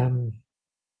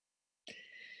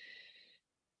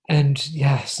 And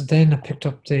yeah, so then I picked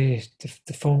up the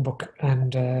phone book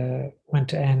and went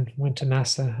to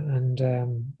NASA,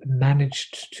 and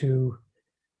managed to,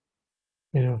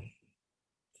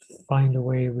 find a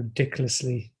way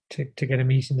ridiculously to get a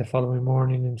meeting the following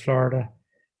morning in Florida.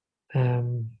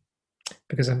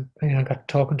 Because I got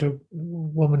talking to a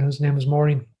woman whose name was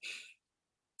Maureen,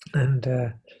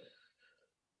 and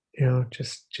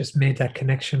just made that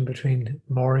connection between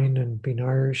Maureen and being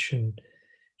Irish, and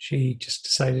she just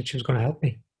decided she was going to help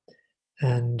me,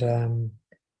 and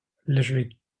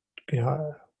literally,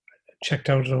 checked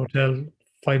out at the hotel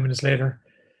 5 minutes later.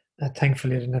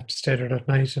 Thankfully, I didn't have to stay there that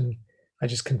night, and I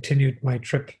just continued my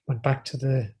trip. Went back to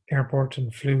the airport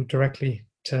and flew directly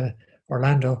to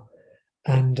Orlando.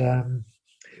 And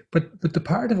but the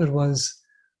part of it was,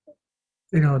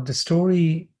 the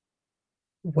story,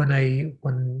 when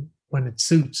it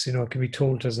suits, it can be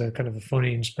told as a kind of a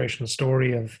funny inspirational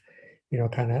story of,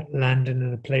 kind of landing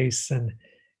in a place and,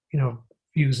 you know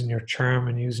using your charm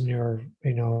and using your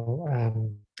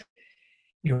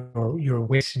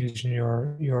wit and using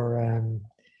your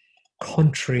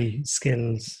country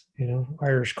skills,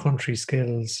 Irish country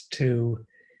skills to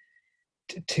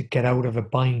get out of a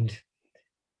bind.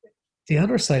 The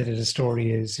other side of the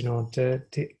story is,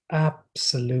 the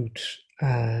absolute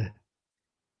uh,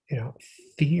 you know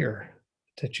fear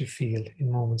that you feel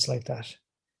in moments like that.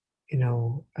 you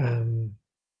know um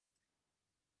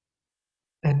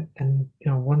and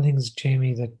one of the things,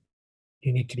 Jamie, that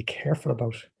you need to be careful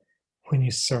about when you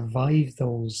survive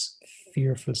those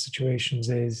fearful situations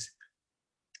is,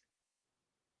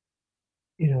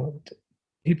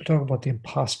 people talk about the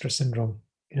imposter syndrome,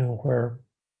 where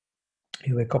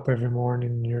you wake up every morning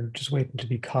and you're just waiting to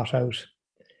be caught out.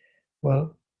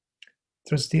 Well,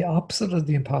 there's the opposite of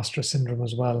the imposter syndrome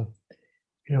as well,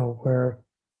 where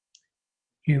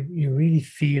you really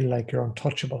feel like you're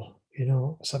untouchable.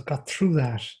 So I've got through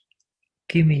that.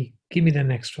 Give me the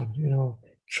next one.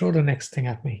 Throw the next thing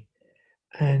at me.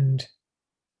 And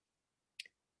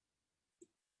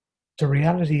the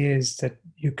reality is that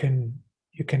you can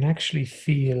actually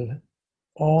feel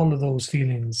all of those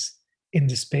feelings in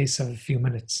the space of a few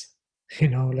minutes.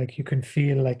 Like you can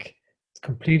feel like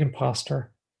complete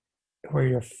imposter, where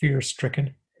you're fear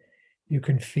stricken. You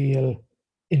can feel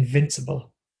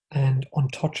invincible and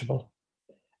untouchable.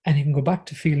 And you can go back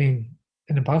to feeling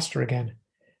an imposter again.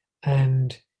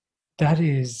 And that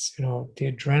is, the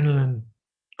adrenaline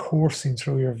coursing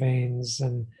through your veins.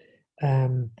 And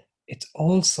it's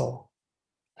also,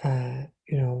 uh,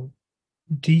 you know,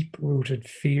 deep rooted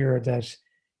fear that,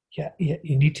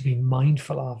 you need to be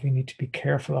mindful of, you need to be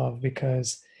careful of,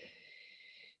 because,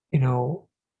 you know,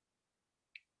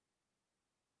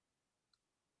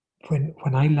 when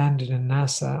I landed in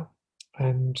NASA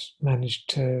and managed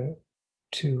to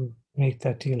make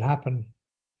that deal happen,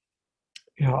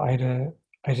 I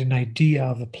had an idea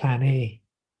of a plan A.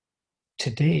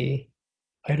 Today,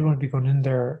 I don't want to be going in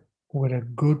there with a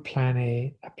good plan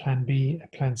A, a plan B, a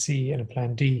plan C, and a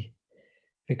plan D,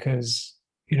 because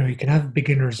you can have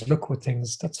beginners look with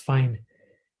things. That's fine.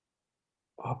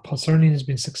 Pulsarnian has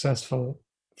been successful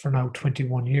for now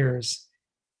 21 years.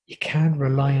 You can't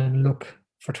rely on luck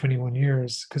for 21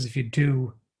 years, because if you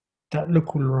do, that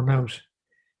luck will run out.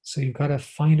 So you've got to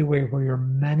find a way where you're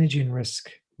managing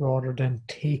risk rather than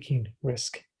taking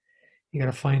risk. You got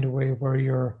to find a way where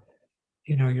you're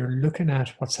looking at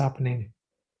what's happening.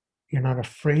 You're not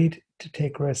afraid to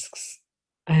take risks,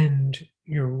 and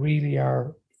you really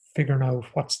are figuring out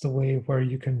what's the way where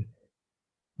you can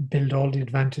build all the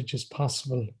advantages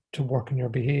possible to work in your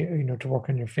behavior, to work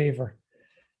in your favor.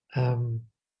 Um,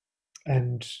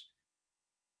 and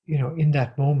in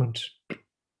that moment,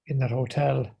 in that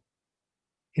hotel,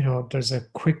 there's a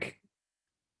quick.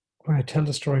 When I tell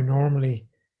the story normally,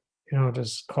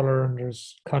 there's color and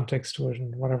there's context to it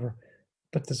and whatever,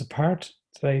 but there's a part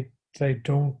that I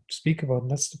don't speak about,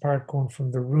 and that's the part going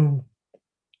from the room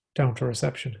down to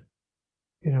reception.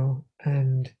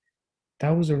 And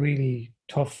that was a really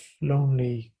tough,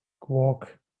 lonely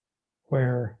walk,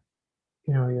 where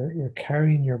you're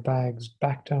carrying your bags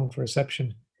back down to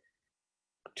reception,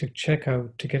 to check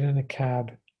out, to get in a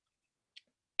cab,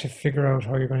 to figure out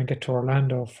how you're going to get to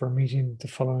Orlando for a meeting the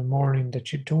following morning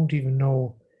that you don't even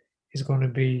know is going to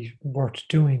be worth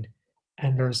doing,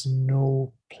 and there's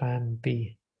no plan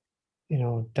B.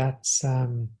 That's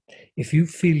if you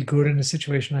feel good in a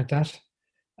situation like that,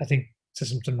 I think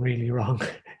there's something really wrong.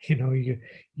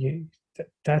 You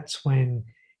that's when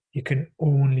you can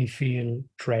only feel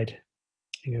dread.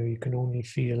 You can only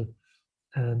feel,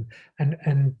 um, and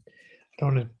I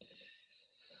don't wanna,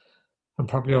 I'm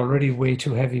probably already way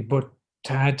too heavy, but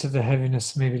to add to the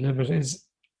heaviness maybe a little bit is,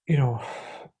 you know,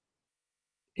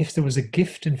 if there was a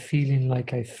gift in feeling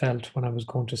like I felt when I was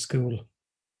going to school,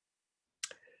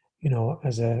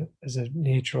 as a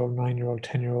 8-year-old, 9-year-old,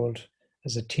 10-year-old,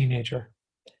 as a teenager,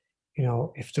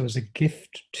 if there was a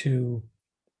gift to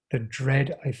the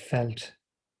dread I felt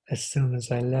as soon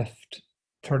as I left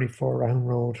 34 Round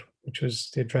Road, which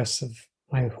was the address of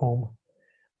my home,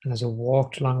 and as I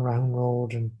walked along Round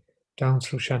Road and down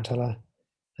through Chantala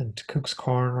and to Cook's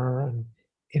Corner and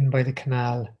in by the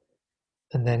canal,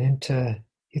 and then into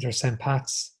either St.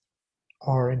 Pat's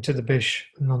or into the Bish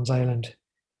on Nuns Island,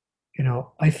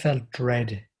 I felt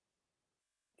dread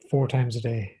 4 times a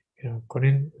day. Going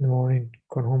in the morning,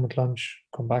 going home at lunch,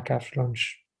 come back after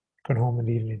lunch, going home in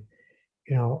the evening.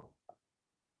 You know,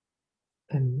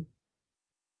 and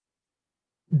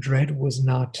dread was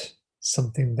not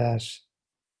something that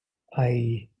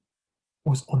I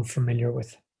was unfamiliar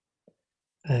with.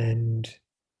 And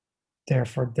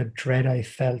therefore, the dread I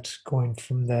felt going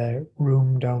from the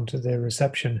room down to the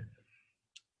reception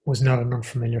was not an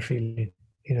unfamiliar feeling,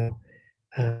 you know.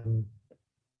 And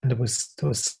there was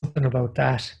something about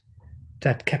that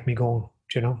that kept me going,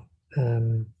 you know.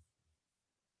 Um,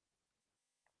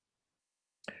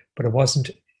 but it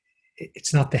wasn't.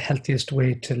 It's not the healthiest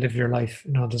way to live your life.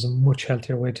 You know, there's a much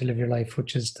healthier way to live your life,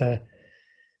 which is the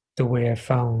way I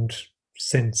found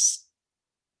since,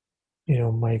 you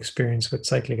know, my experience with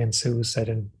Cycle Against Suicide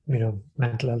and, you know,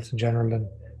 mental health in general,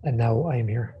 and now I am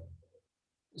here.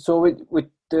 So with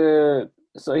the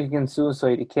Psychic and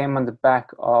Suicide, it came on the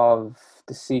back of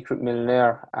The Secret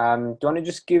Millionaire. Do you want to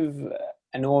just give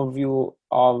an overview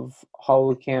of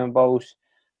how it came about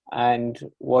and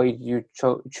why did you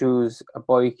choose a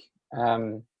bike?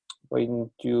 Why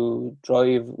didn't you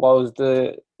drive? What was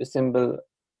the symbol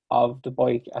of the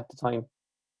bike at the time?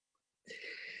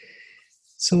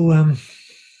 So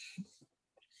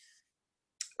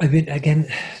I mean,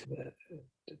 again,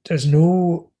 there's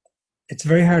no. It's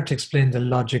very hard to explain the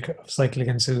logic of Cycle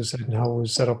Against Suicide and how it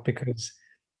was set up, because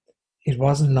it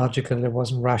wasn't logical, it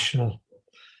wasn't rational,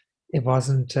 it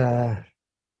wasn't.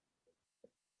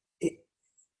 It,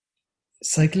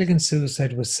 Cycle Against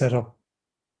Suicide was set up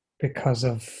because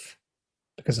of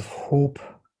hope,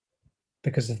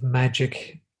 because of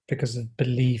magic, because of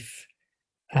belief,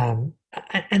 and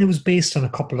it was based on a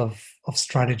couple of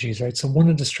strategies, right? So one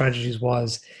of the strategies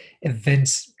was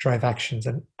events drive actions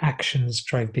and actions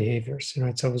drive behaviors,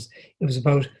 right? So it was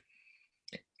about,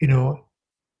 you know,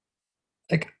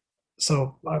 like,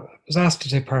 so I was asked to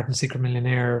take part in Secret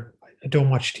Millionaire. I don't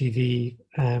watch TV.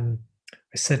 I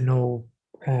said no,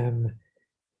 and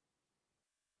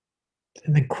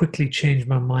then quickly changed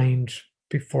my mind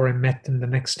before I met them the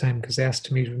next time, because they asked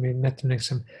to meet with me and met them next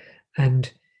time.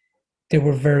 And they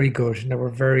were very good and they were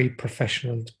very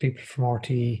professional, the people from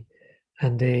RTE,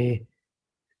 and they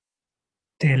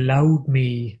allowed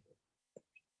me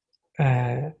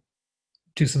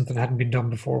do something that hadn't been done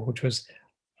before, which was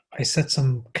I set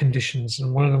some conditions,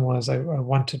 and one of them was I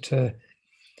wanted to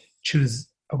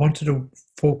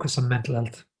focus on mental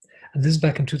health. And this is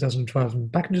back in 2012.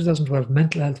 And back in 2012,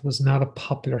 mental health was not a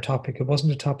popular topic. It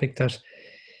wasn't a topic that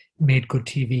made good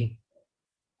TV.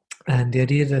 And the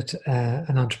idea that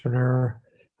an entrepreneur,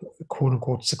 quote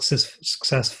unquote,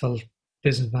 successful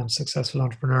businessman, successful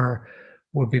entrepreneur,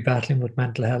 would be battling with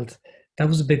mental health, that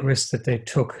was a big risk that they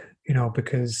took, you know,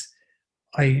 because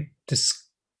I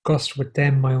discussed with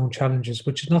them my own challenges,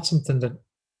 which is not something that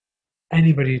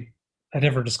anybody had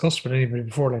ever discussed with anybody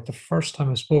before. Like, the first time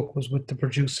I spoke was with the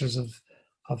producers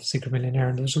of Secret Millionaire,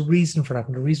 and there was a reason for that.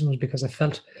 And the reason was because I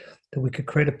felt that we could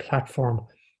create a platform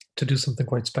to do something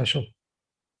quite special.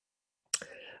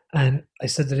 And I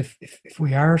said that if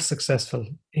we are successful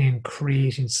in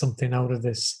creating something out of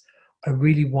this, I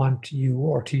really want you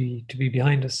or to be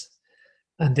behind us.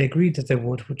 And they agreed that they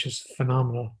would, which is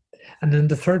phenomenal. And then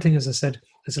the third thing is I said,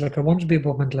 like, I want to be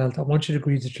about mental health. I want you to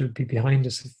agree that you'll be behind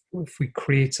us if we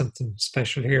create something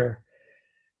special here.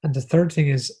 And the third thing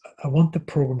is I want the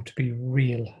program to be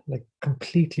real, like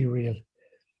completely real.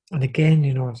 And again,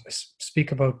 you know, I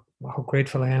speak about how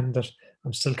grateful I am that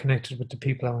I'm still connected with the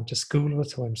people I went to school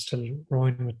with, who I'm still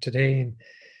rowing with today, and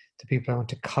the people I went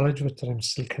to college with that I'm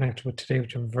still connected with today,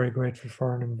 which I'm very grateful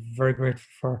for. And I'm very grateful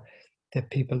for the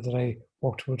people that I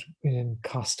worked with in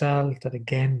Costal, that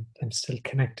again, I'm still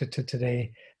connected to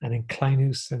today. And in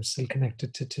Kleinhus, I'm still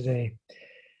connected to today.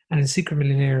 And in Secret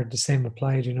Millionaire, the same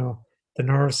applied, you know. The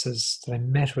nurses that I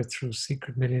met with through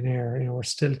Secret Millionaire, you know, are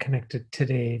still connected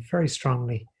today very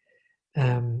strongly.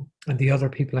 And the other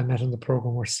people I met on the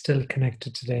program were still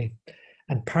connected today.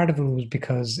 And part of it was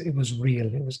because it was real.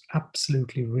 It was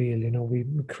absolutely real. You know, we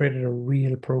created a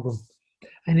real program,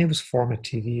 and it was format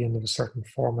TV, and there was certain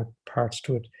format parts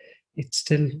to it. It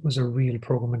still was a real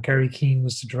program. And Gary Keane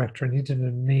was the director, and he did an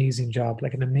amazing job,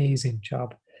 like an amazing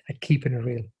job at keeping it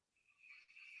real.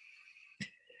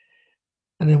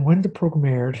 And then when the program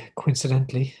aired,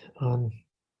 coincidentally, on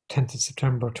 10th of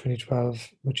September 2012,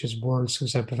 which is World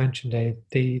Suicide Prevention Day,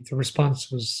 the response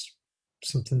was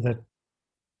something that,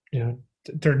 you know,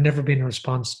 there had never been a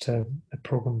response to a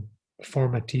program, a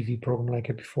format TV program like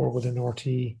it before within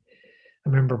RTE. I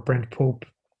remember Brent Pope,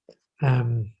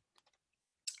 who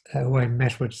I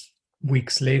met with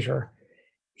weeks later,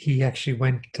 he actually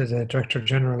went to the Director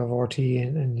General of RTE,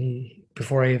 and he,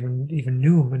 before I even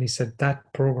knew him, and he said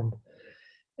that program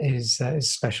is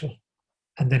special.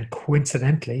 And then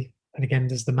coincidentally, and again,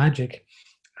 there's the magic,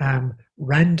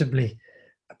 randomly,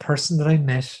 a person that I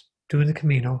met doing the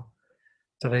Camino,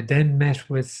 that I then met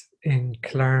with in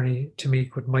Killarney to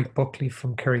meet with Mike Buckley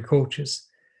from Kerry Coaches.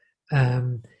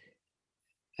 And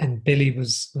Billy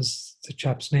was the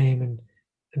chap's name,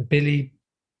 and Billy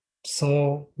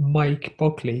saw Mike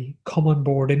Buckley come on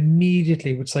board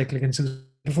immediately with Cycle Against Suicide.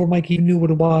 Before Mike even knew what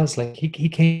it was, like he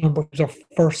came on board, he was our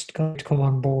first guy to come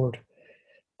on board.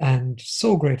 And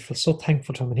so grateful, so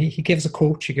thankful to him. And he gave us a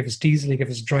coach, he gave us diesel, he gave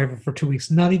us a driver for 2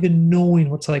 weeks, not even knowing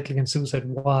what Cycle Against Suicide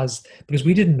was, because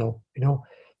we didn't know,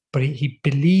 but he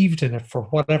believed in it for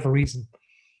whatever reason.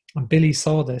 And Billy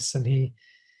saw this, and he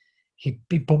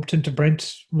bumped into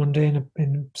Brent one day in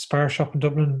a spar shop in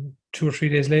Dublin 2 or 3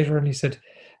 days later, and he said,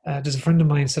 there's a friend of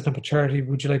mine setting up a charity,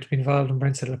 would you like to be involved? And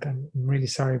Brent said, look, I'm really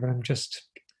sorry, but I'm just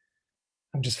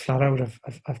flat out.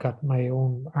 I've got my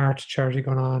own art charity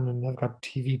going on, and I've got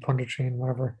TV punditry and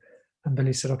whatever. And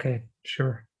Billy said, okay,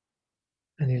 sure.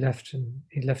 And he left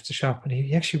the shop, and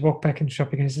he actually walked back in the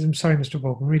shop again. He says, I'm sorry, Mr.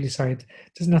 Bogue, I'm really sorry. This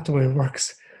is not the way it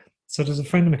works. So there's a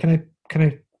friend of mine, can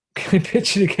I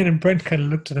pitch it again? And Brent kind of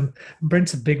looked at him. And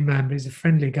Brent's a big man, but he's a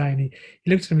friendly guy. And he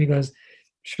looked at him, he goes,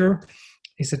 sure.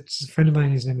 He said, it's a friend of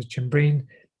mine, his name is Jim Breen.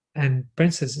 And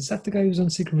Brent says, is that the guy who's on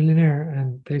Secret Millionaire?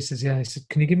 And Billy says, yeah. He said,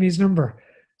 can you give me his number?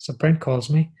 So Brent calls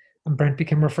me, and Brent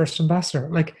became our first ambassador.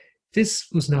 Like, this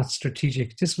was not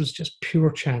strategic. This was just pure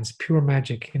chance, pure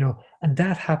magic, And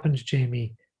that happened,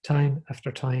 Jamie, time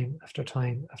after time after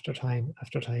time after time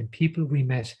after time. People we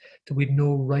met that we'd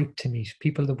no right to meet,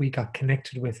 people that we got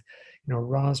connected with.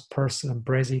 Roz Purcell and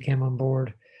Brezzy came on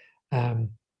board. And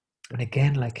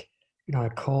again, I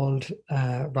called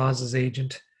Roz's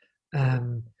agent,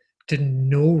 didn't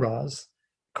know Roz,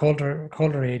 called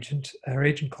her agent. Her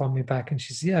agent called me back, and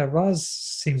she said, yeah, Roz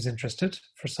seems interested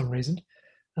for some reason.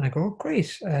 And I go, oh,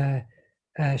 great.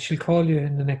 She'll call you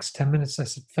in the next 10 minutes. I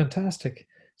said, fantastic.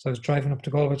 So I was driving up to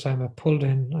Galway time. I pulled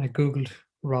in, I Googled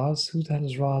Roz. Who the hell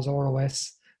is Roz?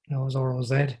 R-O-S. It was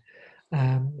R-O-Z.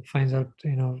 Finds out,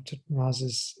 Roz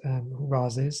is who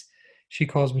Roz is. She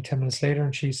calls me 10 minutes later,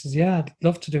 and she says, yeah, I'd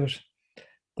love to do it.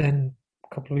 Then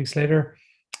a couple of weeks later,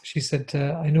 she said,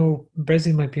 I know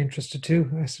Brezzy might be interested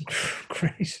too. I said,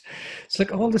 great. It's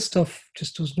like all this stuff,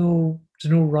 just there's no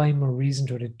rhyme or reason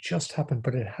to it. It just happened.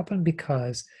 But it happened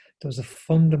because there was a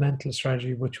fundamental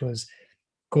strategy, which was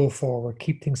go forward,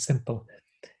 keep things simple.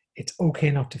 It's okay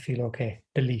not to feel okay.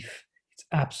 Belief. It's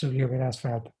absolutely okay to ask for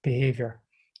help. Behavior.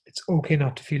 It's okay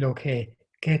not to feel okay.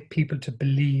 Get people to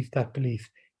believe that belief.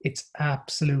 It's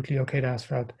absolutely okay to ask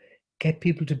for help. Get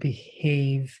people to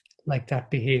behave like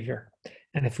that behavior.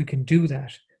 And if we can do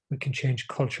that, we can change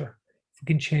culture. If we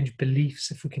can change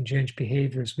beliefs, if we can change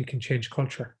behaviors, we can change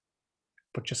culture.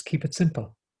 But just keep it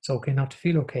simple. It's okay not to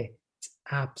feel okay. It's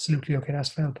absolutely okay to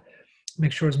ask for help.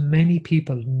 Make sure as many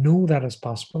people know that as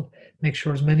possible. Make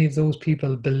sure as many of those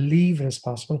people believe it as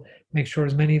possible. Make sure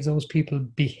as many of those people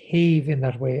behave in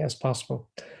that way as possible.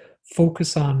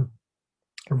 Focus on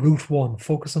route one.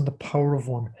 Focus on the power of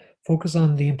one. Focus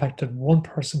on the impact that one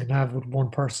person can have with one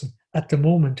person. At the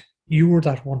moment, you were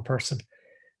that one person.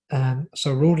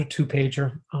 So I wrote a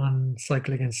 2-pager on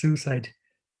Cycle Against Suicide,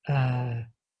 about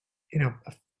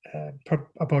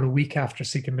a week after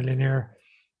Secret Millionaire.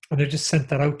 And I just sent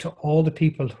that out to all the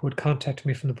people who had contacted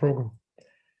me from the program.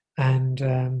 And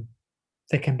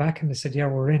they came back and they said, yeah,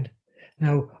 we're in.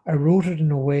 Now, I wrote it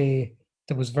in a way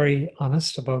that was very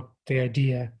honest about the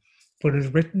idea, but it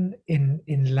was written in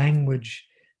language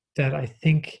that I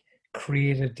think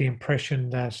created the impression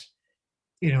that,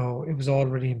 it was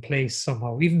already in place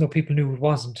somehow, even though people knew it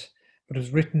wasn't. But it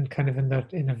was written kind of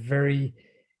in a very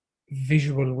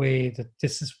visual way that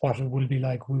this is what it will be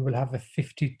like. We will have a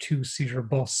 52-seater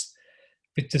bus.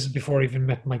 But this is before I even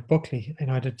met Mike Buckley.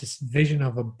 And I had this vision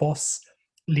of a bus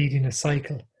leading a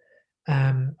cycle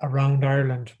around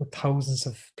Ireland with thousands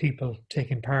of people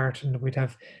taking part. And we'd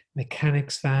have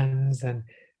mechanics vans, and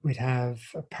we'd have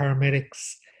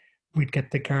paramedics. We'd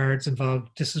get the guards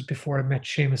involved. This is before I met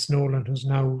Seamus Nolan, who's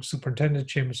now Superintendent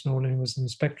Seamus Nolan, who was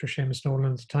Inspector Seamus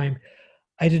Nolan at the time.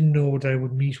 I didn't know that I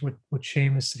would meet with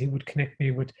Seamus, that he would connect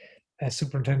me with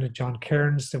Superintendent John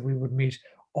Cairns, that we would meet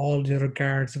all the other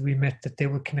guards that we met, that they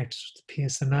were connected with the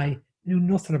PSNI. I knew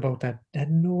nothing about that. I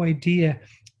had no idea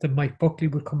that Mike Buckley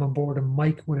would come on board, and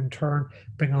Mike would in turn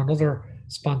bring on other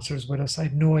sponsors with us. I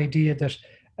had no idea that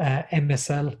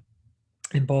MSL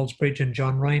in Ballsbridge and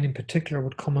John Ryan in particular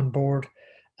would come on board,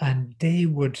 and they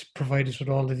would provide us with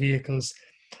all the vehicles.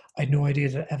 I had no idea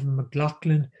that Evan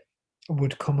McLaughlin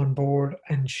would come on board,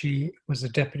 and she was a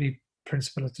deputy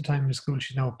principal at the time in the school.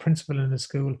 She's now a principal in the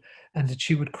school, and that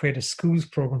she would create a schools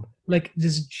program, like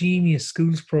this genius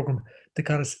schools program that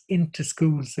got us into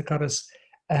schools, that got us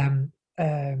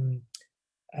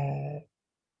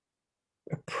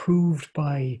approved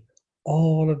by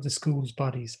all of the school's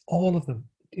bodies, all of them,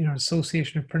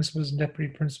 Association of Principals and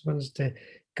Deputy Principals, the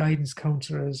guidance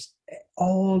counsellors,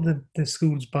 all the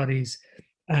school's bodies,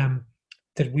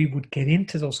 that we would get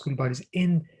into those school bodies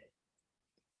in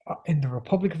the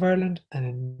Republic of Ireland and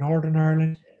in Northern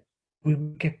Ireland. We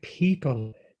would get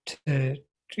people to,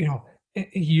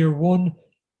 year one,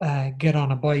 get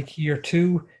on a bike, year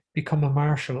two, become a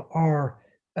marshal, or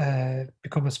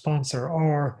become a sponsor,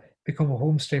 or become a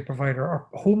homestay provider, or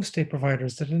homestay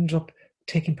providers that ended up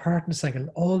taking part in the cycle.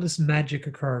 All this magic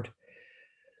occurred.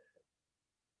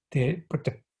 But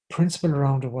the principle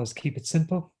around it was keep it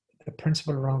simple. The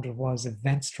principle around it was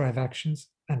events drive actions.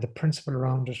 And the principle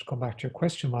around it, going back to your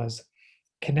question, was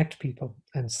connect people.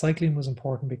 And cycling was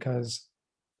important because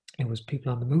it was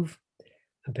people on the move.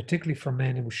 And particularly for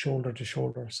men, it was shoulder to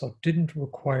shoulder. So it didn't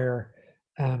require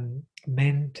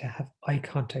men to have eye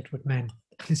contact with men.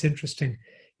 It's interesting.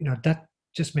 That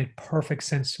just made perfect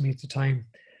sense to me at the time.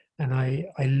 And I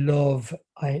love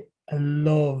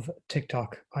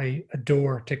TikTok. I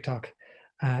adore TikTok.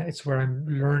 It's where I'm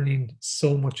learning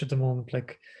so much at the moment.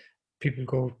 Like, people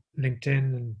go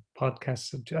LinkedIn and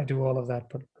podcasts. I do all of that,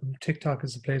 but TikTok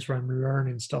is a place where I'm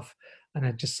learning stuff. And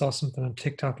I just saw something on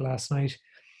TikTok last night,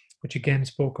 which again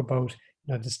spoke about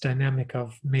this dynamic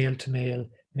of male to male,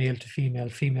 male to female,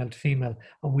 female to female,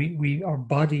 and we our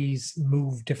bodies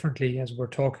move differently as we're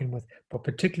talking with, but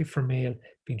particularly for male,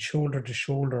 being shoulder to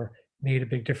shoulder made a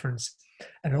big difference.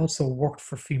 And it also worked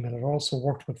for female. It also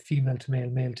worked with female to male,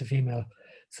 male to female.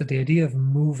 So the idea of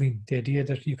moving, the idea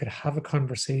that you could have a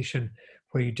conversation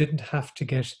where you didn't have to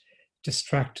get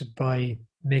distracted by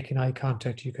making eye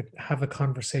contact. You could have a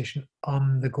conversation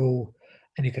on the go,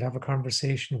 and you could have a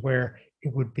conversation where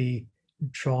it would be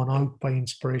drawn out by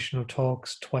inspirational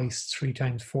talks twice, 3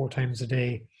 times, 4 times a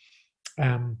day.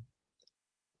 But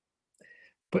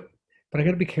I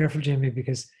got to be careful, Jamie,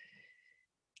 because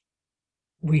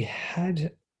we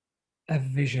had a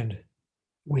vision.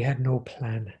 We had no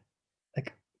plan.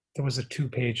 Like, there was a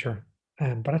 2-pager,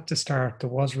 but at the start there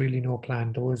was really no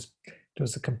plan. There was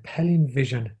a compelling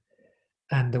vision,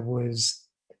 and there was.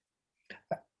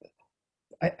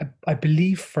 I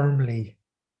believe firmly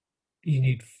you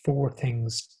need 4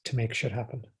 things to make shit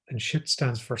happen. And shit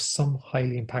stands for some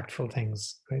highly impactful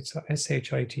things, right? So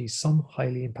SHIT, some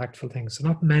highly impactful things. So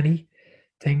not many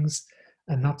things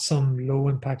and not some low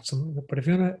impact, but if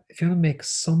you want to make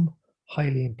some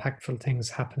highly impactful things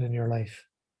happen in your life,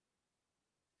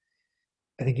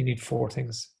 I think you need 4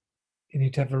 things. You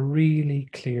need to have a really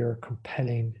clear,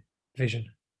 compelling vision.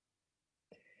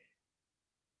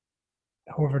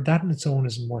 However, that on its own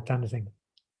isn't worth anything.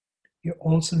 You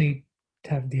also need to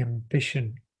have the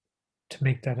ambition to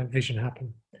make that vision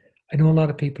happen. I know a lot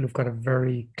of people who've got a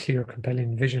very clear,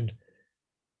 compelling vision,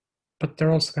 but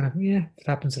they're also kind of, if it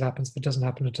happens, it happens. If it doesn't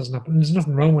happen, it doesn't happen. And there's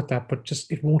nothing wrong with that, but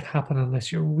just it won't happen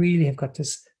unless you really have got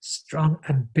this strong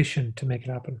ambition to make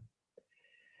it happen.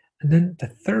 And then the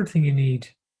third thing you need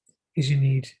is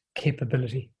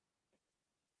capability.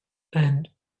 And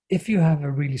if you have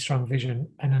a really strong vision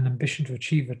and an ambition to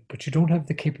achieve it, but you don't have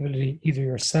the capability either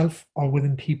yourself or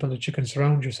within people that you can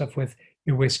surround yourself with,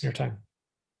 you're wasting your time.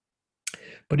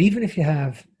 But even if you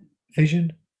have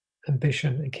vision,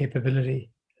 ambition, and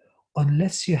capability,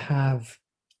 unless you have,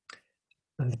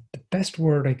 and the best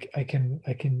word I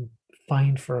can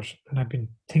find for it, and I've been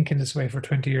thinking this way for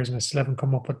 20 years and I still haven't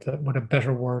come up with a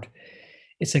better word,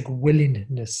 it's like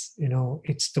willingness.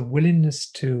 It's the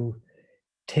willingness to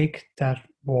take that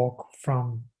walk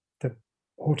from the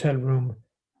hotel room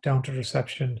down to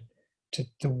reception, to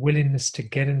the willingness to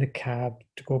get in the cab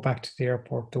to go back to the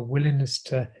airport, the willingness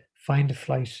to find a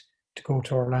flight to go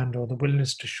to Orlando, the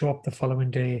willingness to show up the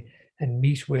following day and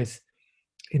meet with,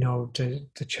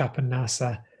 the chap in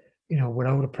NASA,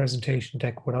 without a presentation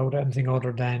deck, without anything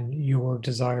other than your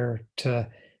desire to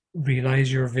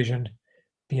realize your vision,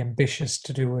 be ambitious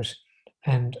to do it,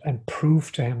 and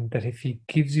prove to him that if he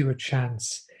gives you a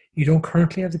chance, you don't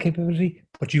currently have the capability,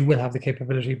 but you will have the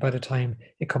capability by the time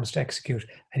it comes to execute,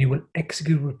 and you will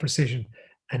execute with precision.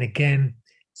 And again,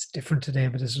 it's different today,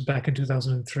 but this was back in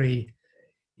 2003.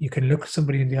 You can look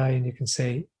somebody in the eye and you can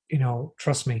say,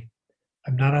 trust me,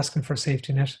 I'm not asking for a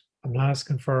safety net. I'm not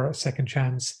asking for a second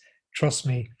chance. Trust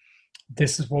me,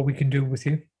 this is what we can do with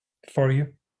you, for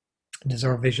you. This is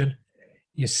our vision.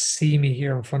 You see me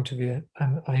here in front of you,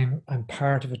 and I'm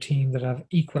part of a team that have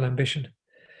equal ambition.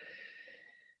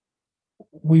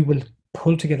 We will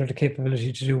pull together the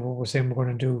capability to do what we're saying we're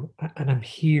going to do, and I'm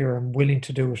here, I'm willing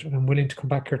to do it, and I'm willing to come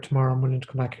back here tomorrow, I'm willing to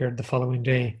come back here the following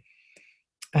day.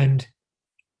 And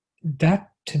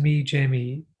that, to me,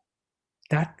 Jamie,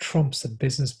 that trumps a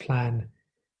business plan,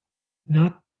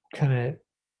 not kind of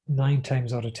 9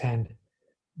 times out of 10,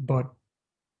 but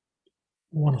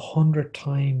 100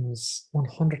 times,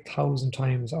 100,000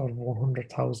 times out of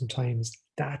 100,000 times,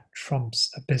 that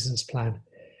trumps a business plan.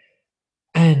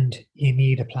 And you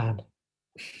need a plan.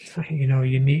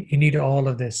 You need all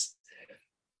of this.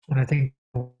 And I think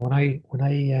I'm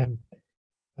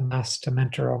asked to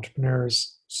mentor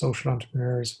entrepreneurs, social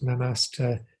entrepreneurs, when I'm asked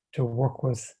to work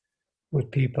with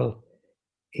people,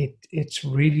 it's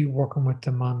really working with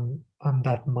them on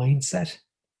that mindset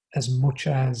as much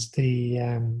as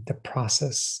the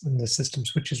process and the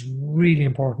systems, which is really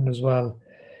important as well.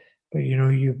 But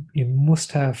you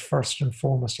must have, first and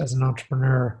foremost, as an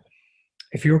entrepreneur,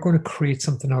 if you're going to create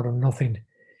something out of nothing,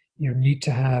 you need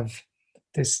to have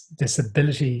this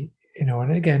ability,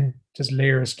 and again, there's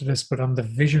layers to this, but on the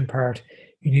vision part,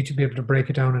 you need to be able to break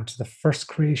it down into the first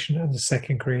creation and the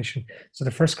second creation. So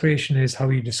the first creation is how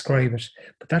you describe it,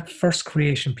 but that first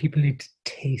creation, people need to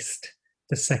taste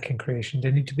the second creation.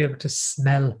 They need to be able to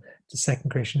smell the second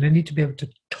creation. They need to be able to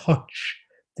touch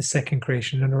the second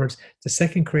creation. In other words, the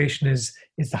second creation is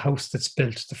the house that's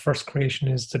built. The first creation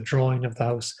is the drawing of the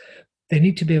house. They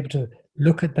need to be able to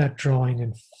look at that drawing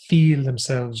and feel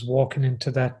themselves walking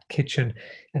into that kitchen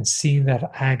and seeing that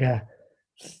aga,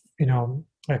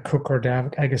 a cooker, the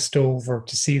aga stove, or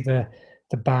to see the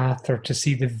bath, or to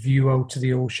see the view out to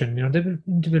the ocean. They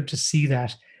need to be able to see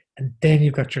that. And then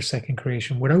you've got your second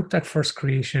creation. Without that first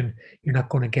creation, you're not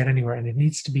going to get anywhere, and it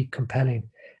needs to be compelling.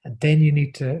 And then you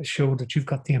need to show that you've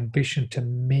got the ambition to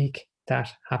make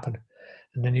that happen.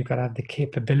 And then you've got to have the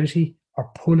capability,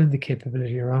 or pulling the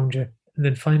capability around you. And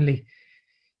then finally,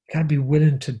 you got to be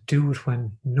willing to do it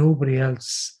when nobody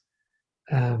else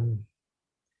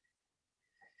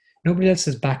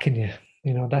is backing you.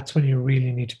 That's when you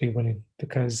really need to be willing,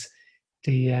 because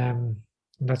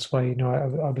that's why,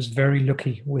 I was very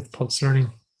lucky with Pulse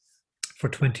Learning for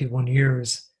 21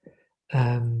 years.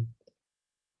 I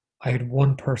had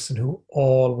one person who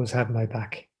always had my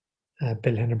back,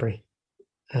 Bill Hennebury.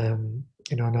 And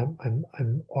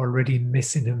I'm already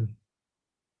missing him,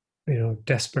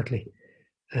 desperately.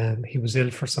 He was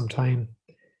ill for some time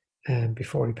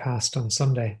before he passed on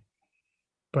Sunday,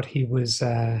 but he was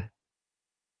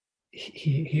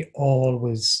he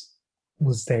always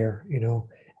was there,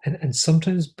 and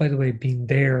sometimes, by the way, being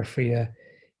there for you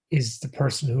is the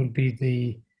person who will be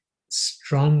the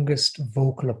strongest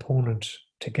vocal opponent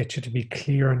to get you to be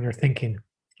clear on your thinking.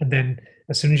 And then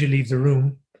as soon as you leave the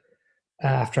room,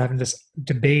 after having this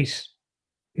debate,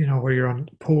 where you're on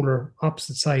polar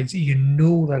opposite sides,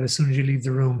 that as soon as you leave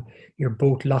the room, you're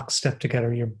both lockstep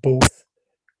together. You're both,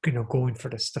 going for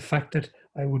this. The fact that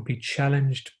I would be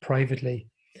challenged privately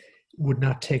would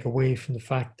not take away from the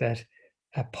fact that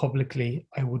publicly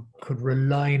I could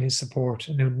rely on his support,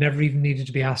 and it never even needed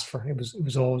to be asked for. It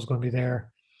was always going to be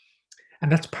there. And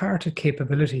that's part of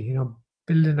capability,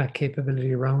 building that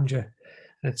capability around you.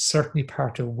 And it's certainly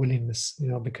part of willingness,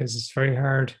 because it's very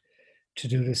hard to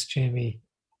do this, Jamie,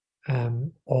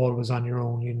 always on your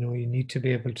own. You need to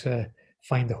be able to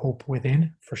find the hope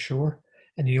within, for sure.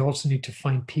 And you also need to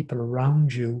find people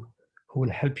around you who will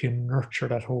help you nurture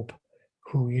that hope,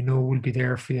 who will be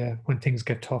there for you when things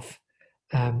get tough,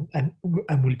 and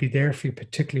will be there for you,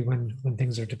 particularly when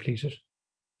things are depleted.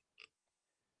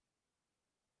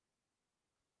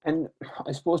 And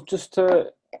I suppose, just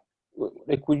to,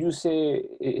 would you say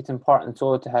it's important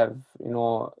so to have,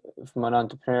 from an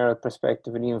entrepreneurial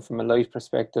perspective, and even from a life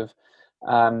perspective,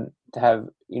 to have,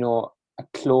 a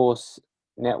close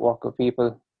network of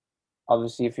people?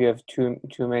 Obviously, if you have too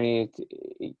many,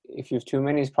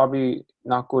 it's probably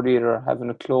not good either. Having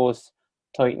a close,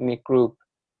 tight-knit group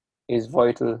is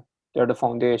vital. They're the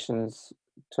foundations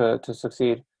to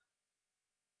succeed.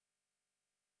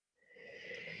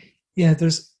 Yeah,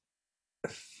 there's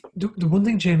the one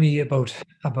thing, Jamie, about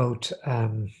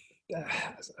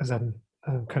as I'm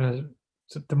kind of,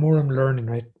 the more I'm learning,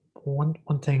 right?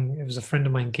 One thing, it was a friend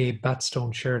of mine, Gabe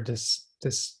Batstone, shared this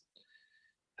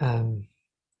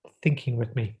thinking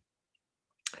with me,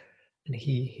 and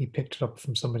he picked it up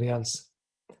from somebody else,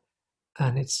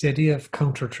 and it's the idea of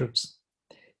counter truths.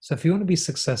 So if you want to be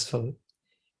successful,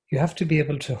 you have to be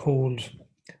able to hold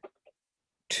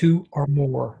 2 or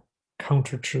more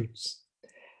counter truths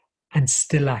and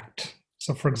still act.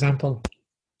 So, for example,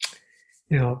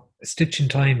 a stitch in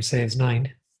time saves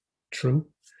 9. True.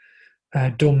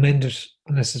 Don't mend it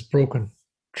unless it's broken.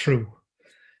 True.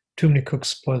 Too many cooks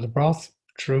spoil the broth.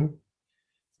 True.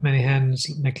 Many hands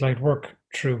make light work.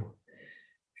 True.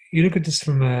 You look at this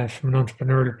from an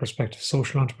entrepreneurial perspective,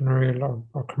 social entrepreneurial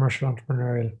or commercial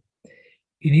entrepreneurial.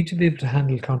 You need to be able to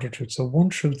handle counter truths. So one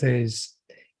truth is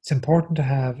It's important to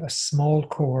have a small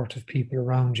cohort of people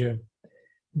around you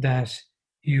that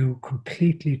you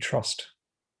completely trust,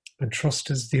 and trust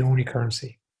is the only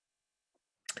currency.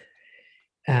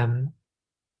 Um,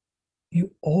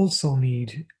 you also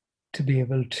need to be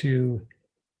able to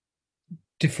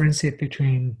differentiate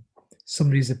between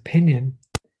somebody's opinion,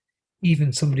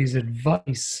 even somebody's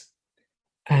advice,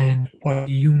 and what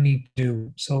you need to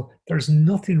do. So there's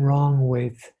nothing wrong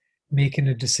with making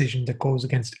a decision that goes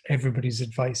against everybody's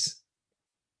advice.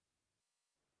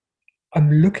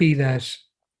 I'm lucky that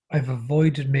I've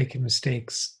avoided making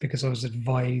mistakes because I was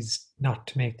advised not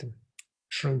to make them.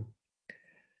 True.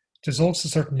 There's also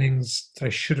certain things that I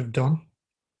should have done,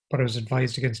 but I was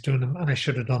advised against doing them and I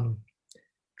should have done them.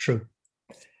 True.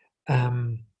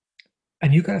 Um,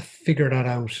 and you got to figure that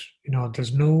out. You know,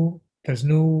 there's no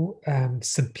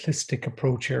simplistic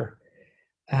approach here.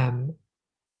 Um,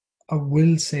 I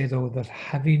will say though that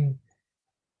having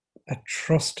a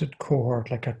trusted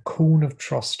cohort, like a cone of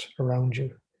trust around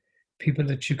you, people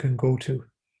that you can go to,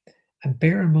 and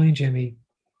bear in mind, Jamie,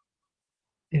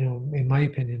 you know, in my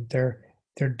opinion, they're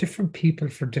different people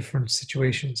for different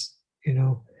situations, you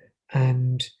know,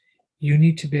 and you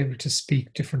need to be able to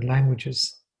speak different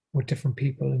languages with different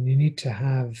people, and you need to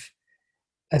have,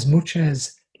 as much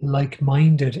as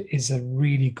like-minded is a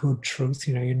really good truth,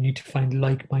 you know, you need to find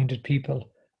like-minded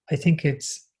people. I think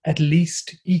it's at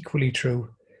least equally true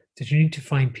that you need to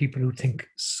find people who think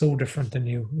so different than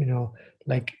you know,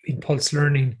 like in Pulse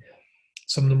Learning,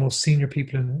 some of the most senior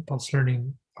people in Pulse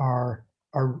Learning are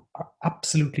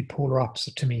absolutely polar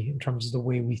opposite to me in terms of the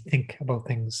way we think about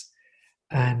things,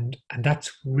 and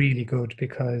that's really good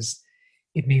because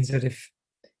it means that if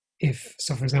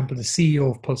so, for example, the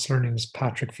CEO of Pulse Learning is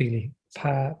Patrick Feely.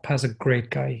 Pa's a great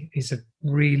guy. He's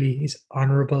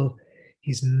honourable.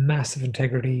 He's massive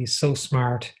integrity. He's so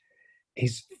smart.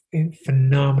 He's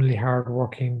phenomenally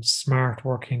hardworking, smart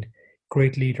working,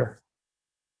 great leader.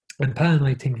 And Pa and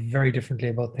I think very differently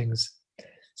about things.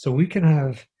 So we can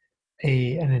have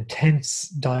an intense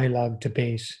dialogue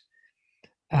debate.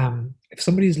 If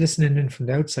somebody's listening in from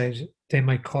the outside, they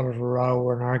might call it a row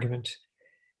or an argument.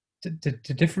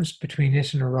 The difference between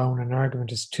it and a row and an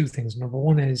argument is two things. Number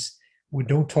one is we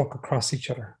don't talk across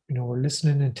each other. You know, we're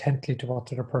listening intently to what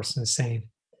the other person is saying.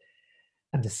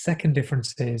 And the second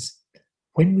difference is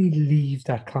when we leave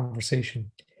that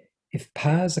conversation, if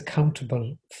Pa's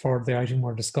accountable for the item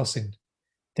we're discussing,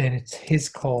 then it's his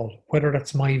call. Whether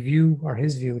that's my view or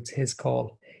his view, it's his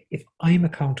call. If I'm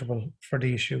accountable for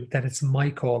the issue, then it's my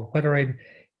call, whether I'm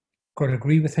going to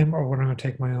agree with him or whether I'm going to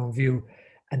take my own view.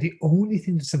 And the only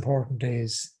thing that's important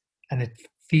is, and it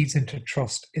feeds into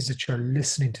trust, is that you're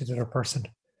listening to the other person.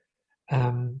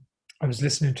 I was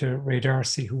listening to Ray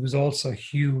Darcy, who was also a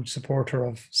huge supporter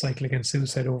of Cycle Against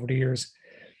Suicide over the years.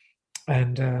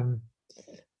 And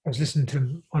I was listening to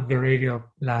him on the radio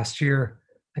last year,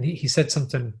 and he said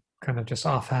something kind of just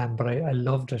offhand, but I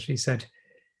loved it. He said,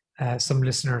 some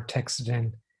listener texted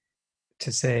in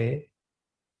to say,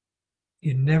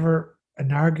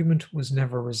 an argument was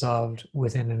never resolved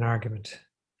within an argument.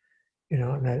 You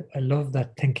know, and I love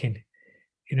that thinking.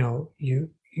 You know, you've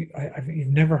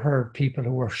never heard people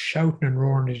who are shouting and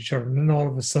roaring at each other, and then all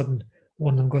of a sudden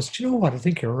one of them goes, "Do you know what? I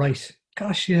think you're right.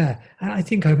 Gosh, yeah, and I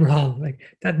think I'm wrong." Like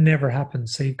that never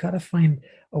happens. So you've got to find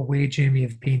a way, Jamie,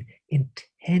 of being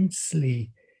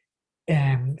intensely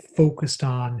focused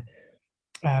on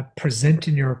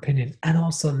presenting your opinion and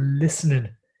also listening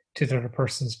to the other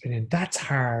person's opinion. That's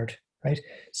hard, right?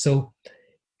 So,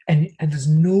 and there's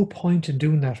no point in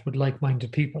doing that with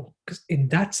like-minded people, because in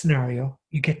that scenario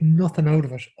you get nothing out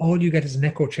of it. All you get is an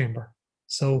echo chamber.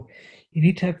 So you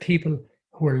need to have people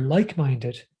who are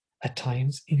like-minded at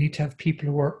times. You need to have people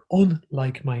who are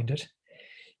unlike-minded.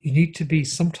 You need to be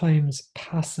sometimes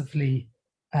passively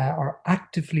or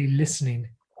actively listening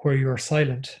where you're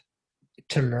silent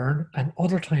to learn, and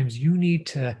other times you need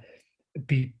to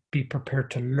be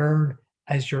prepared to learn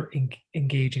as you're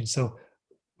engaging. So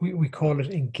we call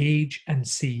it engage and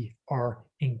see, or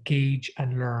engage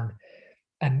and learn.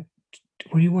 And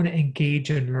when you want to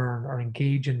engage and learn or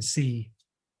engage and see,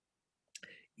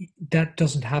 that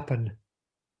doesn't happen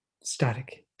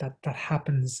static. That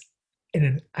happens in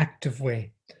an active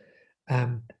way.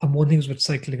 And one thing with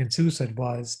Cycle Against Suicide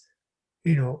was,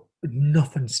 you know,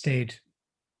 nothing stayed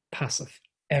passive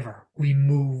ever. We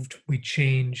moved, we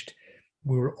changed,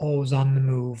 we were always on the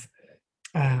move.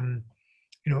 You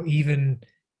know, even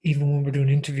when we're doing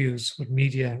interviews with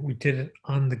media, we did it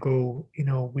on the go. You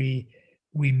know, we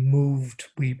moved,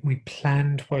 we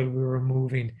planned while we were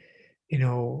moving. You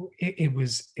know, it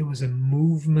was a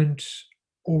movement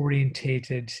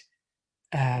orientated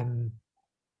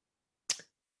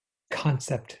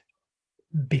concept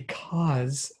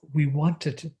because we want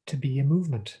it to be a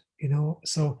movement,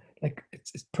 so like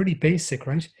it's pretty basic,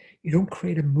 right? You don't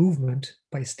create a movement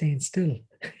by staying still.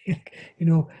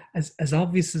 As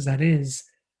obvious as that is,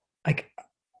 like,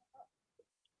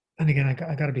 and again,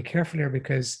 I got to be careful here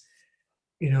because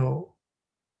you know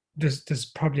there's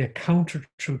probably a counter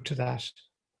truth to that,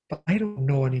 but I don't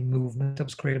know any movement that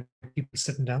was created by people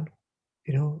sitting down.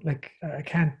 Like I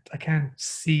can't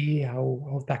see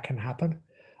how that can happen.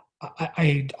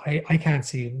 I can't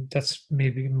see. That's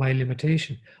maybe my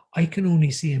limitation. I can only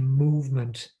see a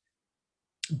movement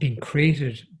being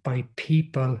created by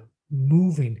people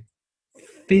moving,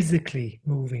 physically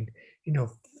moving, you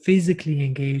know, physically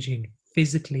engaging,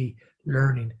 physically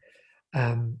learning.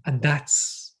 And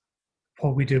that's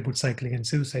what we did with cycling and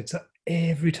suicide. So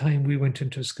every time we went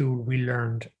into school, we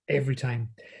learned every time.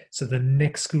 So the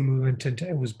next school we went into,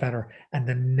 it was better, and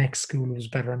the next school was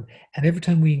better. And every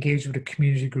time we engaged with a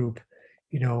community group,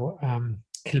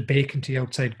 Kilbakenty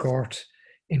outside Gort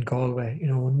in Galway,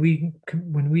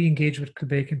 when we engaged with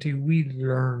Kilbakenty, we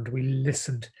learned, we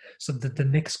listened, so that the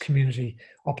next community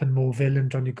up in Moville in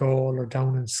Donegal, or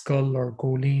down in Scull, or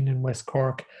Goleen in West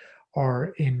Cork,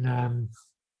 or in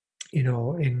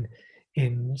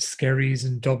Skerries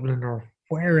in Dublin, or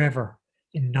wherever,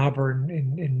 in Nobber,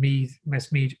 in Meath,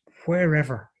 Westmeath,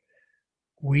 wherever,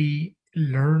 we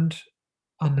learned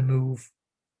on the move,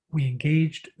 we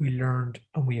engaged, we learned,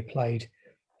 and we applied.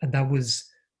 And that was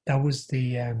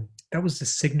the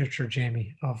signature,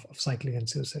 Jamie, of cycling and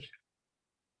suicide.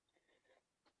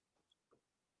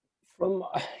 From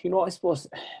I suppose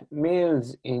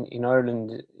males in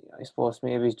Ireland, I suppose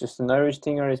maybe it's just an Irish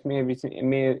thing, or it's maybe it's a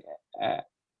male, uh,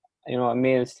 a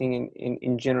male's thing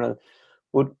in general.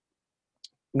 But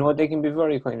they can be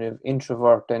very kind of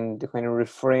introvert, and they kind of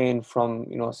refrain from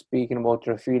speaking about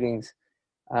their feelings.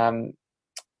 Um,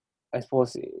 I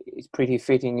suppose it's pretty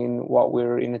fitting in what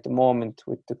we're in at the moment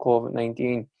with the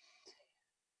COVID-19.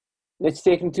 Let's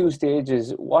take in two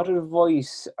stages. What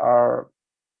advice, or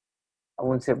I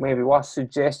wouldn't say, maybe what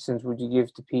suggestions would you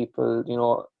give to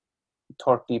people,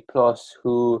 30 plus,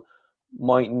 who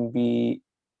mightn't be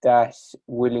that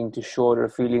willing to show their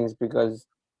feelings because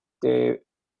they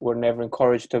were never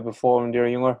encouraged to before when they were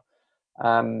younger?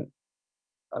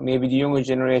 Maybe the younger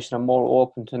generation are more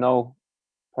open to now,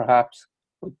 perhaps,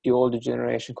 but the older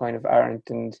generation kind of aren't.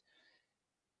 And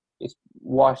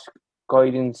what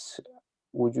guidance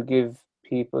would you give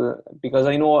people? Because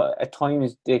I know at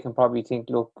times they can probably think,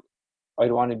 look, I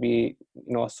don't want to be,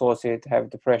 associated to have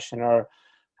depression or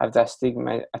have that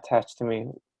stigma attached to me.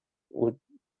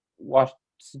 What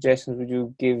suggestions would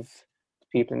you give to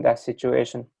people in that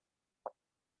situation?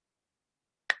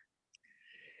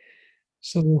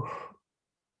 So,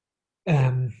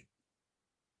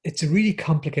 it's a really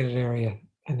complicated area,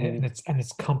 and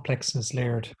it's complex and it's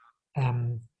layered.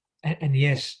 And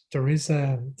yet there is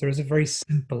a very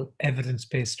simple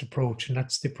evidence-based approach, and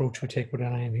that's the approach we take with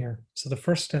NIM here. So the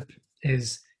first step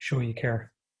is show you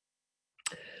care.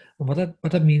 And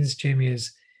what that means, Jamie,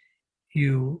 is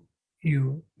you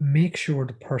make sure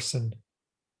the person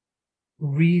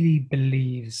really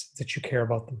believes that you care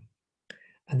about them.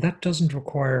 And that doesn't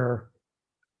require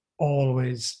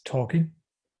always talking.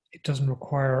 It doesn't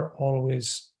require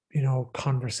always,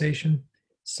 conversation.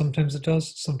 Sometimes it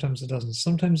does, sometimes it doesn't.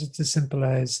 Sometimes it's as simple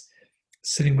as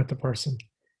sitting with the person.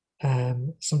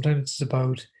 Sometimes it's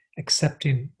about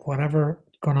accepting whatever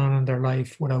going on in their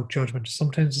life without judgment.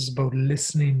 Sometimes it's about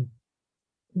listening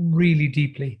really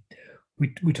deeply.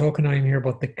 We talk in here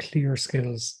about the clear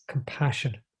skills,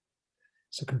 compassion.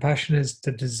 So compassion is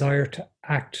the desire to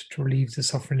act to relieve the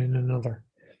suffering in another.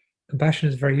 Compassion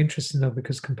is very interesting, though,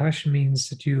 because compassion means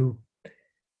that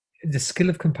the skill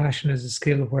of compassion is a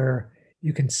skill where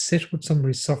you can sit with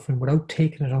somebody's suffering without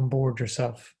taking it on board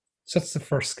yourself. So that's the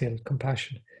first skill,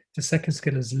 compassion. The second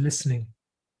skill is listening.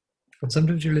 And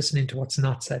sometimes you're listening to what's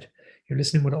not said. You're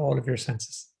listening with all of your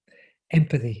senses.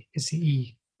 Empathy is the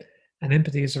E. And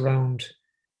empathy is around,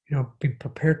 being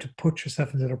prepared to put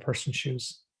yourself in the other person's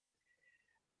shoes.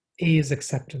 A is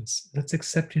acceptance. That's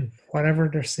accepting whatever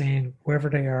they're saying, whoever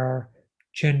they are,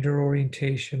 gender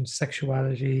orientation,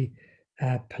 sexuality,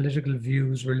 political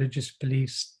views, religious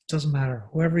beliefs, doesn't matter.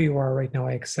 Whoever you are right now,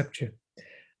 I accept you.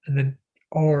 And then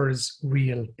R is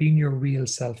real, being your real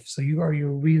self. So you are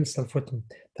your real self with them.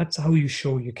 That's how you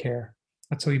show you care.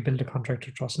 That's how you build a contract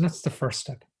of trust. And that's the first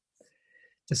step.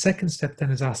 The second step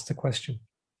then is ask the question.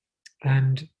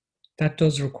 And that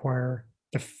does require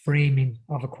the framing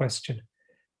of a question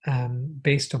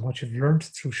based on what you've learned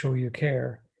through Show You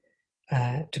Care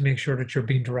to make sure that you're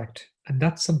being direct. And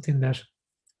that's something that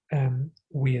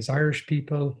we as Irish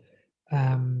people,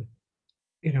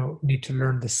 need to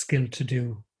learn the skill to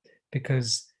do,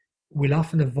 because we'll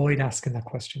often avoid asking that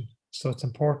question. So it's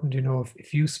important,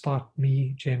 if you spot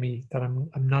me, Jamie, that I'm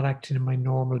not acting in my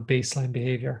normal baseline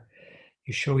behavior,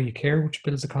 you show you care, which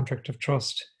builds a contract of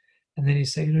trust. And then you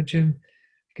say, Jim,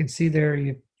 I can see there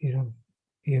you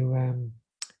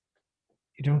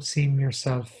don't seem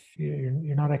yourself.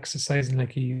 You're not exercising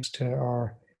like you used to,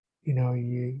 or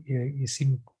you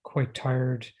seem quite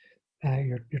tired.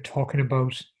 You're talking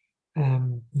about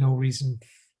no reason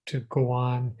to go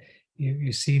on.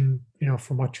 You seem,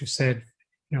 from what you said,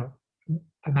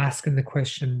 I'm asking the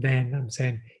question. Then I'm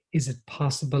saying, is it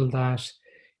possible that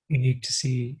you need to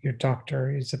see your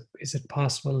doctor? Is it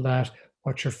possible that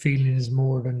what you're feeling is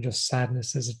more than just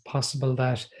sadness? Is it possible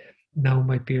that now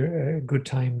might be a good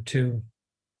time to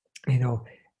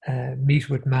meet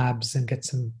with MABS and get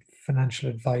some financial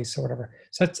advice or whatever?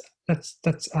 So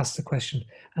that's ask the question.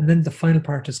 And then the final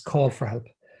part is call for help.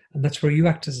 And that's where you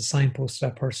act as a signpost to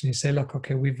that person. You say, look,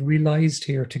 okay, we've realized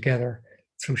here together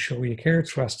through Show You Care,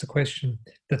 through Ask the Question,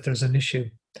 that there's an issue.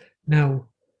 Now,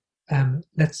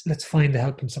 let's find the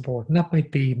help and support. And that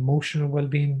might be emotional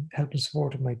well-being, help and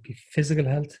support. It might be physical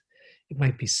health. It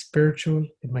might be spiritual.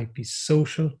 It might be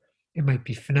social. It might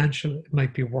be financial. It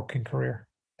might be work and career.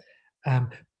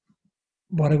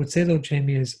 What I would say though,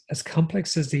 Jamie, is as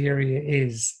complex as the area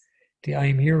is, the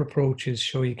I'm here approach is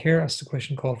Show You Care, Ask the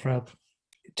Question, call for help.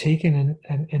 Taking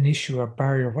an issue or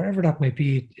barrier, whatever that might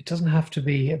be, it doesn't have to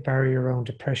be a barrier around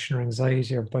depression or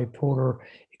anxiety or bipolar.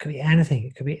 It could be anything.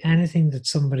 It could be anything that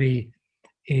somebody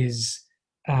is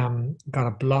got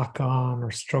a block on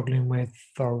or struggling with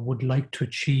or would like to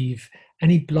achieve,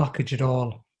 any blockage at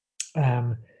all.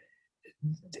 Whether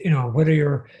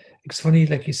you're, it's funny,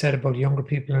 like you said about younger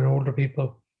people and older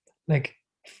people, like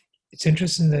it's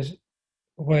interesting that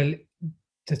while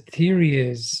the theory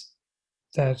is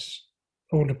that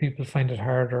older people find it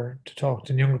harder to talk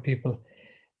than younger people,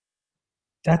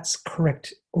 that's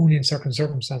correct only in certain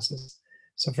circumstances.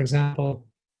 So for example,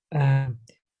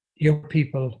 young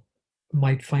people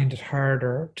might find it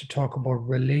harder to talk about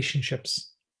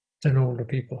relationships than older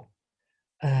people.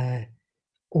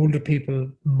 Older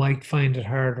people might find it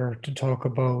harder to talk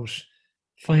about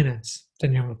finance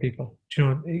than younger people.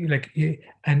 And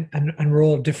we're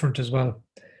all different as well.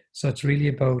 So it's really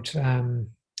about kind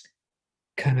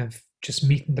of just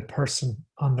meeting the person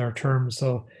on their terms.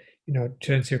 So, to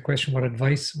answer your question, what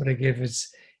advice would I give is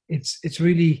it's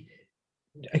really,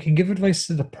 I can give advice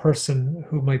to the person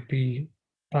who might be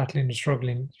battling and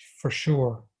struggling for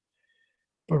sure.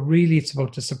 But really it's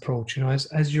about this approach,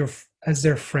 as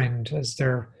their friend, as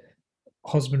their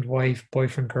husband, wife,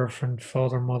 boyfriend, girlfriend,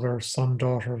 father, mother, son,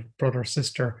 daughter, brother,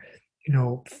 sister,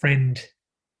 friend,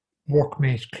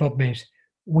 workmate, clubmate.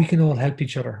 We can all help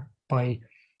each other by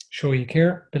Show You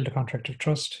Care, build a contract of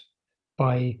trust,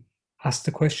 by Ask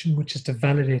the Question, which is to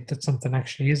validate that something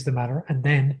actually is the matter, and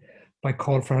then by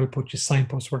call for help, which is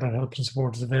signpost where that help and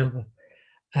support is available.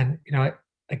 And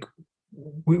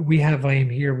we have I Am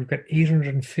Here. We've got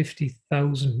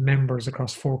 850,000 members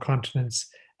across 4 continents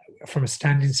from a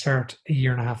standing start a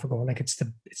year and a half ago. Like it's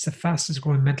the fastest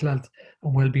growing mental health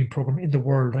and wellbeing program in the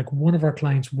world. Like one of our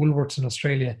clients, Woolworths in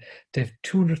Australia, they have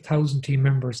 200,000 team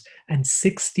members and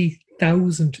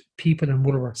 60,000 people in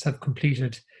Woolworths have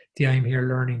completed the I'm Here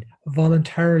learning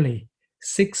voluntarily.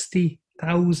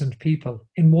 60,000 people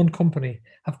in one company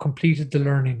have completed the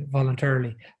learning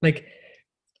voluntarily. Like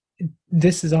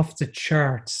this is off the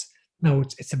charts. Now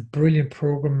it's a brilliant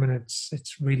program and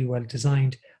it's really well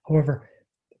designed. However,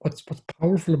 what's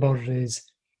powerful about it is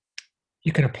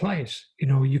you can apply it.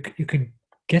 You can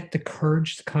get the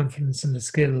courage, the confidence, and the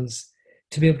skills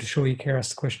to be able to Show You Care,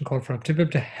 Ask the Question, call for help, to be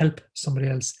able to help somebody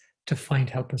else to find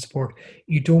help and support.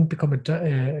 You don't become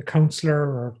a counselor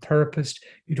or a therapist.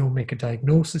 You don't make a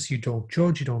diagnosis. You don't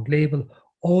judge. You don't label.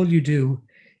 All you do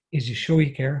is you Show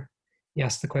You Care, you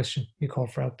ask the question, you call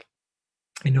for help.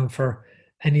 For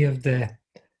any of the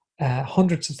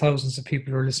hundreds of thousands of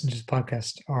people who are listening to this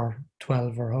podcast, or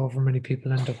 12 or however many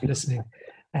people end up listening,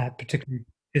 particularly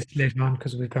this late on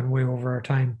because we've gone way over our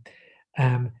time.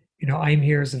 I'm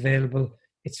Here is available.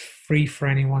 It's free for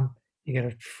anyone. You get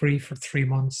it free for 3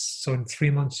 months. So in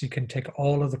 3 months, you can take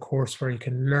all of the course where you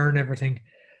can learn everything.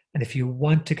 And if you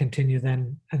want to continue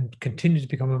then and continue to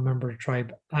become a member of the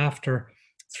tribe after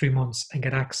 3 months and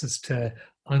get access to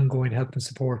ongoing help and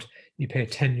support, you pay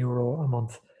 €10 a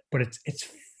month. But it's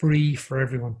free for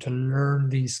everyone to learn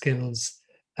these skills.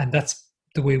 And that's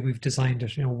the way we've designed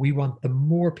it. We want the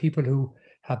more people who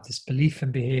have this belief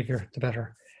and behavior, the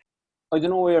better. I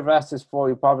don't know where you've asked this before,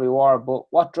 you probably were, but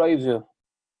what drives you?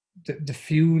 The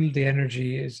fuel, the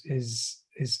energy is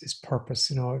is purpose.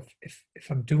 You know, if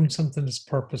I'm doing something that's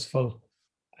purposeful,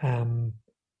 um,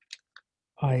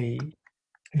 and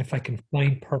if I can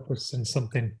find purpose in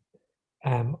something,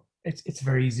 um, it's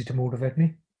very easy to motivate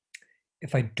me.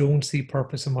 If I don't see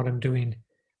purpose in what I'm doing,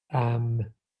 um,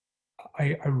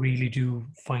 I really do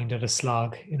find it a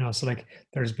slog, you know. So like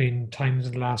there's been times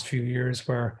in the last few years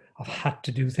where I've had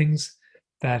to do things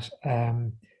that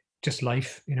just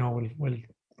life, you know, will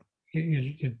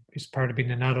it's part of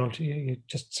being an adult. You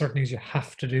just certain things you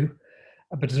have to do,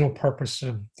 but there's no purpose to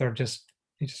them. They're just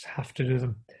you just have to do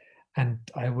them, and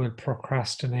I will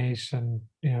procrastinate and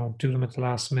you know do them at the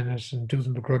last minute and do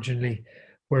them begrudgingly.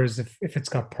 Whereas if it's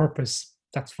got purpose,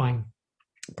 that's fine.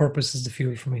 Purpose is the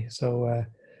fuel for me. So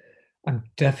I'm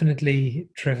definitely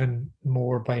driven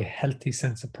more by a healthy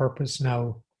sense of purpose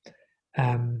now.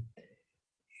 Um,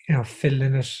 you know, Phil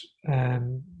Lynott,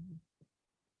 in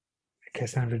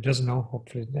case anybody doesn't know,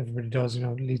 hopefully everybody does, you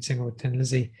know, lead singer with Thin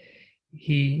Lizzy,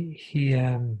 he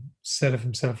said of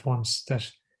himself once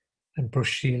that, and Bruce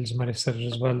Shields might have said it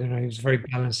as well, you know, he was very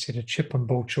balanced, he had a chip on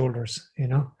both shoulders, you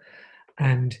know,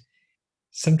 and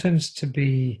sometimes to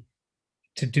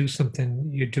do something,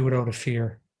 you do it out of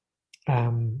fear.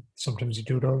 Sometimes you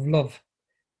do it out of love.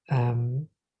 Um,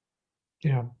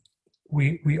 you know,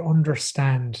 we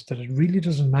understand that it really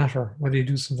doesn't matter whether you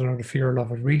do something out of fear or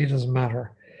love. It really doesn't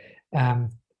matter.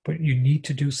 Um, but you need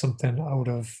to do something out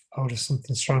of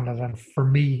something strong. And for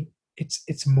me,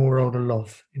 it's more out of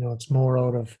love. You know, it's more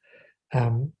out of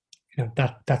you know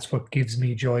that's what gives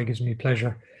me joy, gives me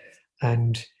pleasure,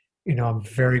 and you know I'm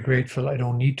very grateful. I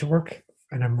don't need to work,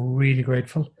 and I'm really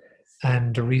grateful.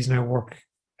 And the reason I work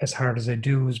as hard as I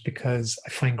do is because I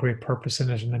find great purpose in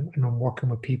it, and I'm working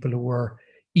with people who are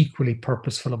equally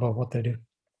purposeful about what they do.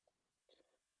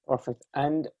 Perfect.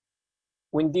 And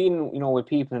when dealing, with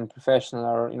people in professional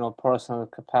or personal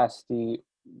capacity,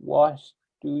 what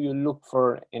do you look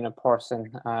for in a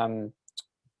person?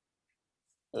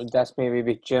 That's maybe a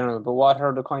bit general, but what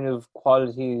are the kind of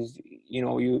qualities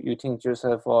you think to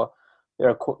yourself, oh,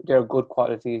 they're good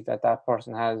qualities that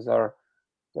person has, or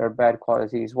they're bad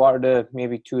qualities? What are the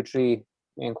maybe two or three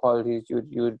main qualities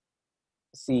you'd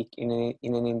seek in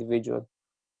an individual?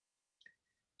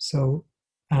 So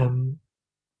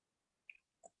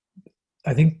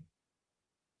I think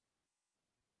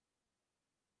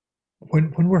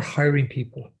when we're hiring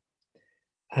people,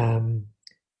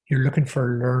 you're looking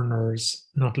for learners,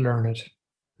 not learned.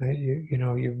 Right? You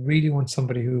know you really want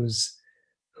somebody who's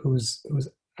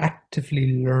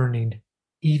actively learning,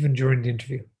 even during the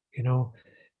interview. You know,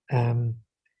 um,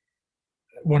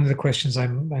 one of the questions I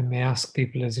may ask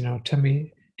people is,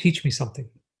 teach me something.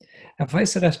 If I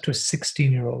said that to a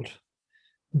 16-year-old,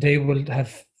 they will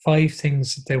have 5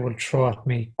 things that they will throw at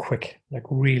me quick, like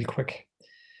real quick.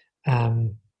 I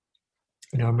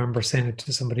remember saying it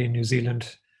to somebody in New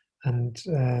Zealand, and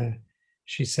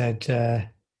she said,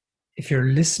 "If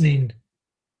you're listening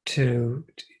to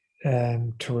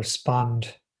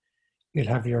respond, you'll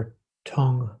have your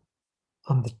tongue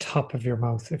on the top of your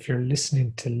mouth. If you're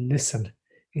listening to listen,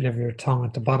 you'll have your tongue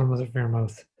at the bottom of your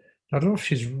mouth." Now, I don't know if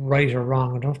she's right or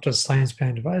wrong. I don't know if there's science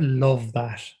behind it, but I love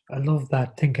that. I love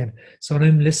that thinking. So when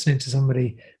I'm listening to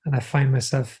somebody and I find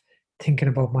myself thinking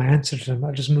about my answer to them,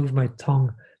 I just move my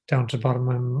tongue down to the bottom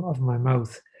of my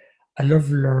mouth. I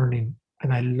love learning,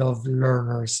 and I love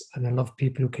learners, and I love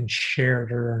people who can share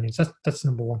their learnings. That's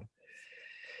number one.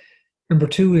 Number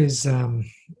two is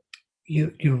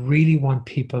you really want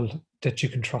people that you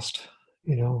can trust.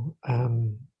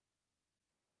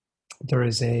 There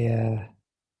is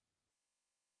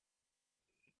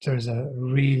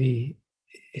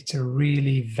it's a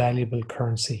really valuable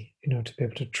currency, to be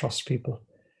able to trust people.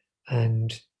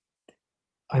 And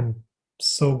I'm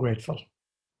so grateful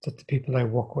that the people I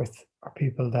work with are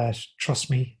people that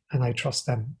trust me and I trust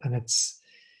them. And it's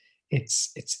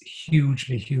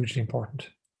hugely, hugely important.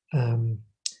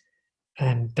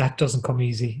 And that doesn't come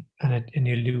easy, and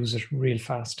you lose it real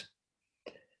fast.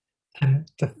 And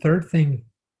the third thing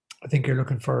I think you're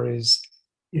looking for is,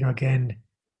 again,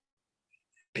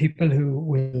 people who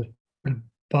will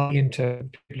buy into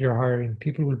people you're hiring.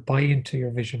 People will buy into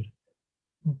your vision,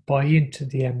 buy into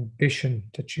the ambition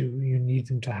that you need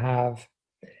them to have,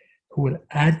 who will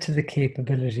add to the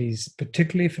capabilities,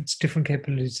 particularly if it's different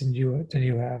capabilities than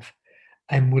you have,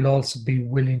 and will also be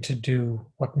willing to do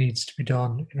what needs to be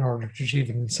done in order to achieve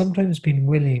it. And sometimes being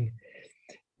willing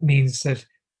means that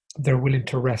they're willing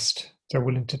to rest, they're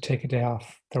willing to take a day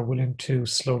off, they're willing to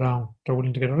slow down, they're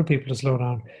willing to get other people to slow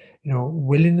down.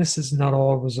 Willingness is not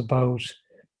always about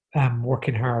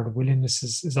working hard. Willingness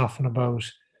is often about,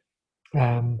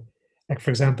 like,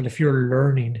 for example, if you're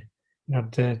learning,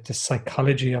 the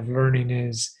psychology of learning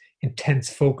is intense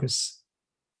focus,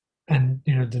 and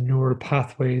the neural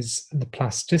pathways and the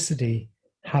plasticity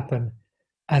happen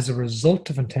as a result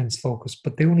of intense focus,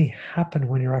 but they only happen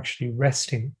when you're actually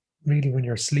resting, really when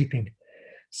you're sleeping.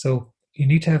 So you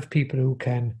need to have people who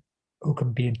can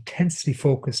be intensely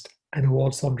focused and who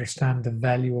also understand the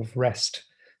value of rest,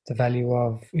 the value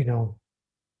of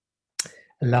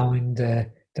allowing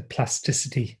the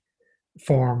plasticity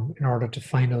form in order to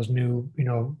find those new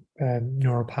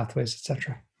neural pathways,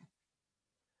 etc.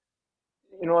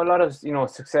 A lot of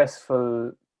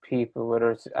successful people,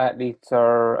 whether it's athletes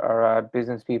or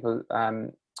business people, I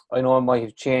know it might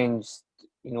have changed.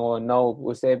 Now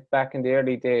we say back in the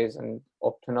early days and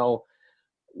up to now.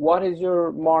 What is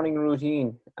your morning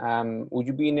routine? Would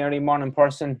you be an early morning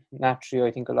person? Naturally,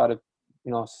 I think a lot of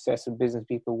successful business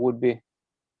people would be.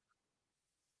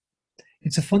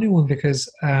 It's a funny one because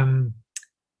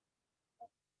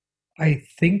I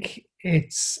think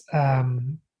it's I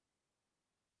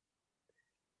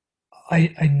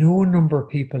know a number of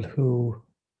people who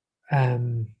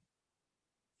for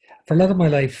a lot of my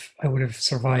life I would have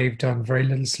survived on very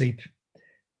little sleep,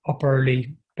 up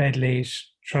early, bed late,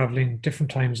 traveling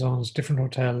different time zones, different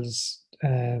hotels,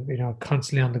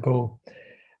 constantly on the go.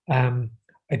 I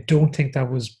don't think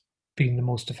that was being the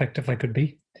most effective I could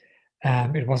be.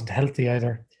 It wasn't healthy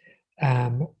either.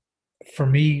 Um, for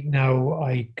me now,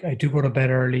 I do go to bed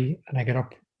early and I get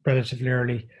up relatively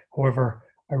early. However,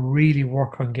 I really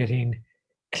work on getting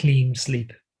clean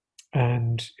sleep.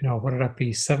 And, whether that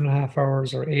be 7.5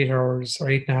 hours or 8 hours or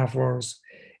 8.5 hours.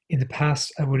 In the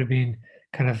past, I would have been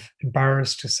kind of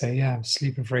embarrassed to say, yeah, I'm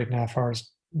sleeping for 8.5 hours.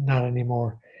 Not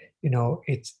anymore.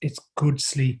 It's good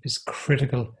sleep is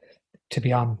critical to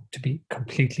be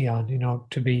completely on,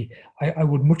 I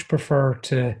would much prefer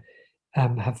to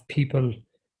have people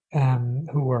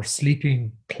who are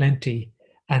sleeping plenty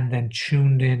and then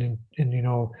tuned in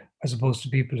and as opposed to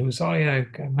people who say, oh yeah,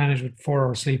 I manage with 4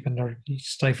 hours sleep and they're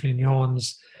stifling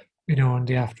yawns, in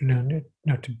the afternoon.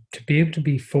 To be able to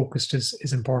be focused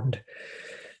is important.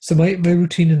 So my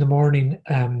routine in the morning,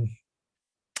 a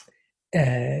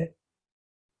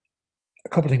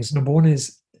couple of things. Number one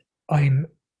is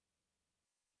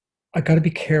I got to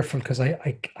be careful because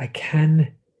I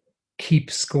can keep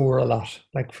score a lot.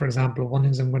 Like, for example, one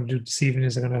thing I'm going to do this evening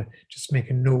is I'm going to just make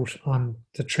a note on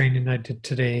the training I did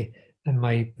today and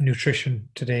my nutrition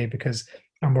today, because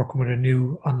I'm working with a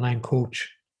new online coach,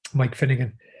 Mike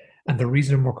Finnegan. And the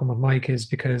reason I'm working with Mike is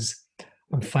because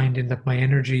I'm finding that my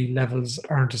energy levels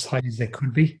aren't as high as they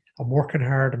could be. I'm working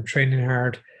hard, I'm training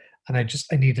hard, and I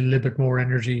need a little bit more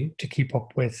energy to keep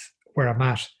up with where I'm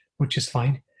at, which is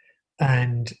fine.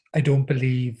 And I don't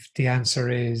believe the answer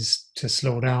is to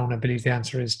slow down. I believe the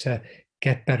answer is to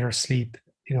get better sleep,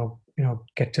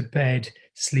 get to bed,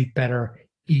 sleep better,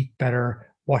 eat better,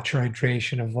 watch your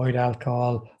hydration, avoid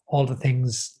alcohol, all the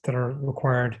things that are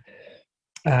required.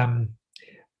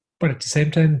 But at the same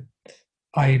time,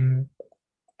 I'm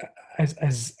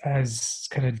as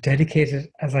kind of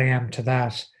dedicated as I am to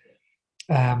that.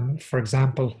 For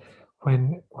example,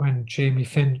 when Jamie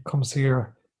Finn comes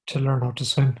here to learn how to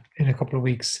swim in a couple of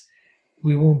weeks,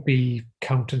 we won't be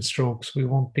counting strokes. We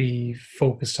won't be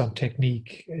focused on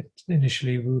technique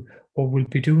initially. What we'll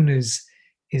be doing is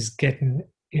getting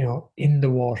in the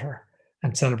water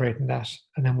and celebrating that,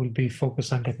 and then we'll be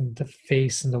focused on getting the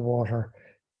face in the water.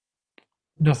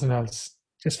 Nothing else.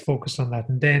 Just focus on that,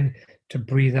 and then to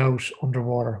breathe out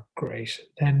underwater. Great.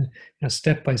 Then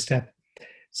step by step.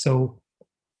 So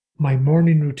my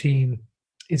morning routine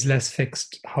is less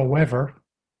fixed. However,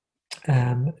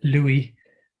 Louis,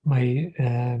 my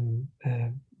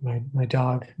my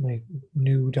dog, my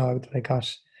new dog that I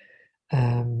got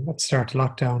at the start of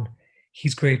lockdown,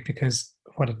 he's great because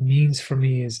what it means for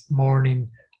me is morning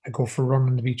I go for a run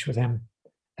on the beach with him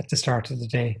at the start of the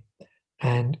day,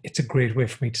 and it's a great way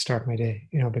for me to start my day.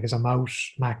 Because I'm out,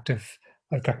 I'm active.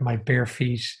 I've got my bare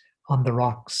feet on the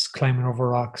rocks, climbing over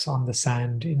rocks, on the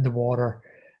sand, in the water.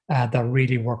 That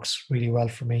really works really well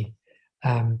for me.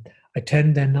 I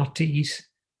tend then not to eat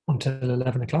until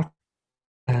 11 o'clock.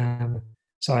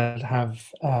 So I'll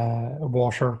have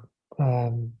water,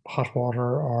 hot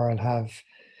water, or I'll have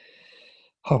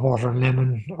hot water and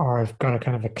lemon, or I've got a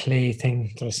kind of a clay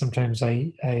thing that sometimes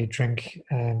I drink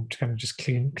to kind of just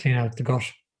clean out the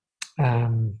gut.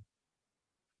 And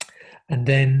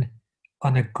then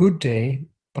on a good day,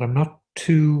 but I'm not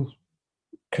too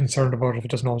concerned about it if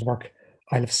it doesn't always work,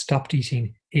 I'll have stopped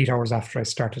eating 8 hours after I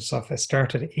started. So if I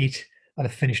started at 8, I'll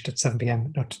have finished at 7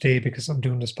 p.m. Not today because I'm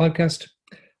doing this podcast.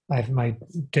 I have my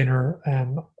dinner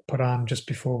put on just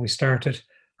before we started.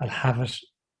 I'll have it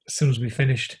as soon as we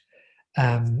finished.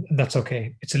 And that's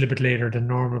okay. It's a little bit later than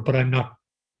normal, but I'm not.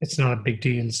 It's not a big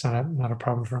deal. It's not a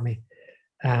problem for me.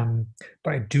 Um,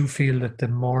 but I do feel that the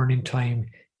morning time,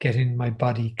 getting my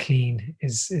body clean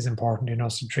is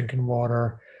important. So drinking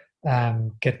water,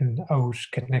 getting out,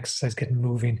 getting exercise, getting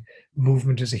moving.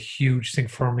 Movement is a huge thing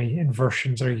for me.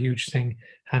 Inversions are a huge thing.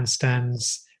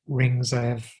 Handstands, rings. I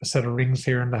have a set of rings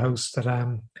here in the house that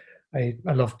I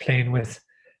love playing with.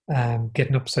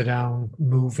 Getting upside down,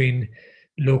 moving,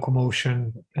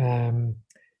 locomotion.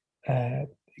 Uh,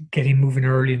 Getting moving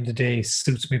early in the day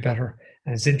suits me better.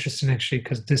 And it's interesting actually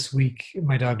because this week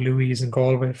my dog Louis is in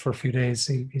Galway for a few days.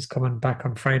 He's coming back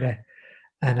on Friday,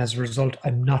 and as a result,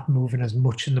 I'm not moving as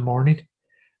much in the morning,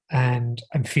 and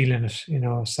I'm feeling it.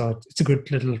 So it's a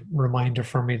good little reminder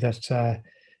for me that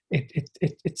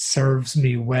it serves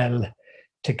me well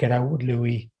to get out with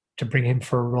Louis, to bring him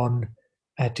for a run,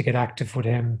 to get active with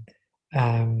him.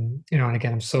 And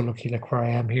again, I'm so lucky, like where I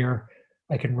am here,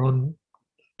 I can run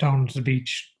down to the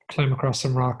beach, climb across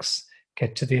some rocks,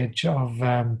 get to the edge of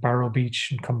Barrow Beach,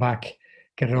 and come back.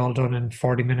 Get it all done in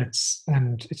 40 minutes,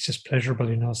 and it's just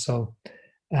pleasurable. So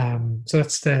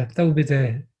that would be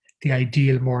the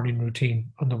ideal morning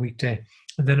routine on the weekday.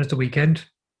 And then at the weekend,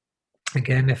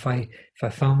 again, if I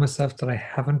found myself that I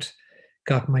haven't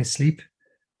got my sleep,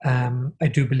 I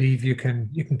do believe you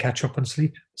can catch up on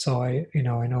sleep. So I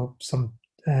know some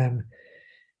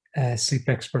sleep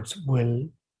experts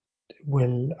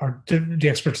or the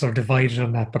experts are divided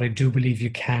on that, but I do believe you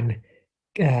can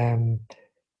um,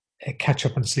 catch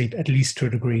up on sleep at least to a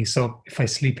degree. So if I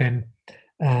sleep in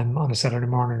on a Saturday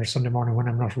morning or Sunday morning when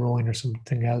I'm not rowing or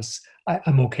something else,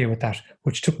 I'm okay with that.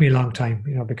 Which took me a long time,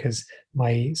 because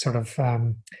my sort of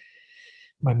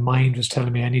my mind was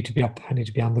telling me I need to be up, I need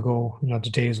to be on the go. The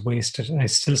day is wasted, and I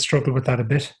still struggle with that a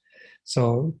bit.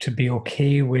 So to be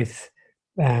okay with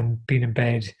being in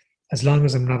bed, as long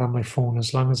as I'm not on my phone,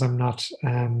 as long as I'm not,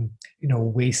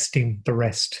 wasting the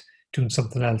rest doing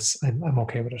something else, I'm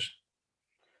okay with it.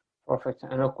 Perfect.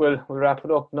 And look, we'll wrap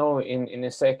it up now in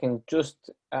a second. Just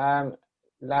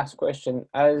last question.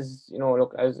 As you know,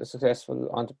 look, as a successful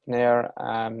entrepreneur,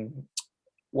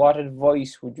 what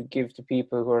advice would you give to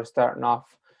people who are starting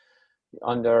off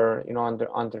on their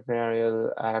entrepreneurial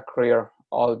career,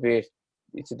 albeit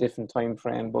it's a different time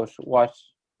frame, but what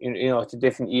it's a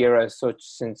different era as such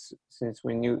since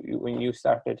when you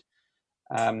started.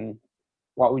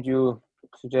 What would you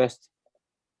suggest?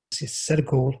 You set a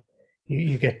goal,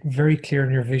 you get very clear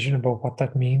in your vision about what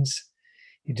that means.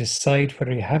 You decide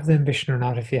whether you have the ambition or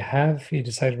not. If you have, you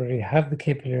decide whether you have the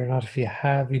capability or not. If you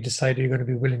have, you decide you're going to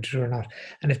be willing to do or not.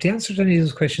 And if the answer to any of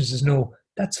those questions is no,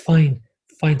 that's fine.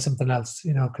 Find something else,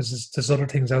 because there's other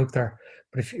things out there.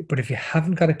 But if you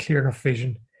haven't got a clear enough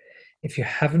vision, if you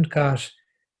haven't got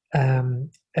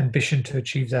ambition to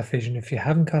achieve that vision, if you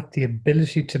haven't got the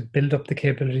ability to build up the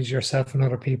capabilities yourself and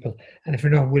other people, and if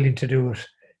you're not willing to do it,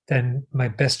 then my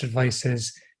best advice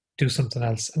is do something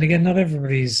else. And again, not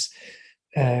everybody's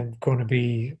going to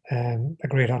be a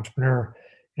great entrepreneur.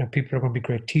 People are going to be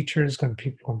great teachers.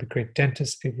 People are going to be great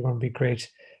dentists. People are going to be great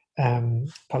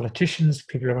politicians.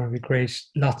 People are going to be great.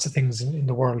 Lots of things in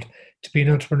the world. To be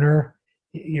an entrepreneur,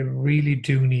 you really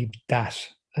do need that.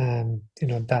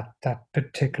 That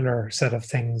particular set of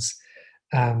things,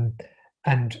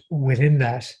 and within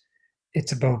that,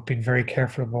 it's about being very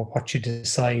careful about what you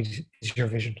decide is your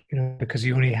vision. Because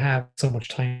you only have so much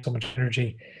time, so much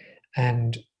energy,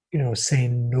 and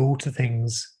saying no to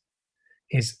things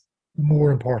is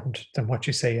more important than what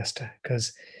you say yes to.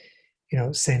 Because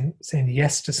saying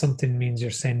yes to something means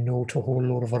you're saying no to a whole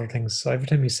load of other things. So every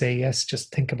time you say yes,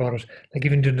 just think about it. Like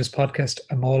even doing this podcast,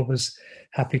 I'm always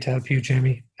happy to help you,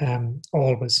 Jamie.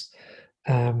 Always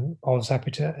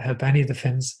happy to help any of the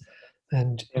Finns,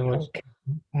 and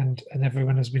and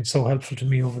everyone has been so helpful to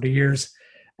me over the years.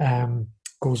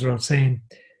 Goes without saying.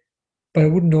 But I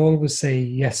wouldn't always say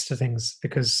yes to things,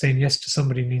 because saying yes to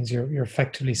somebody means you're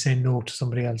effectively saying no to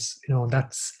somebody else. And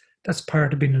that's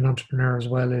part of being an entrepreneur as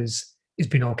well, is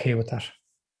being okay with that.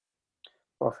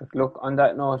 Perfect. Look, on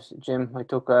that note, Jim, I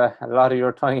took a lot of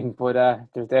your time, but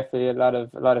there's definitely a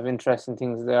lot of interesting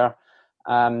things there.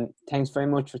 Thanks very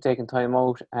much for taking time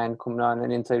out and coming on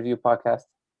an Inside View podcast.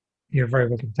 You're very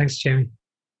welcome. Thanks, Jamie.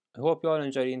 I hope you all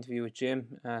enjoyed the interview with Jim.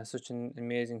 Such an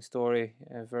amazing story,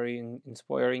 very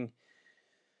inspiring,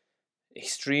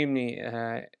 extremely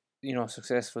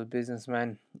successful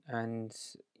businessman, and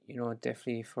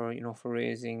definitely for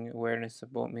raising awareness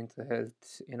about mental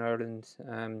health in Ireland,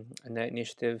 and that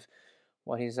initiative,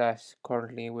 what he's at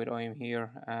currently with I'm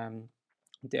Here.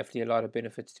 Definitely a lot of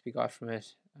benefits to be got from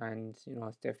it, and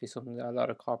it's definitely something that a lot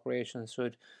of corporations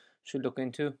should look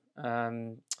into.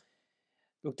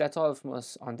 look, that's all from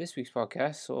us on this week's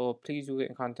podcast. So please do get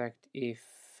in contact if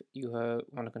you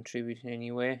want to contribute in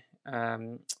any way.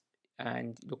 And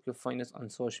look, you'll find us on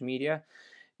social media.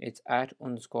 It's at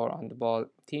underscore on the ball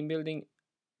team building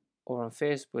over on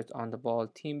Facebook, on the ball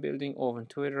team building. Over on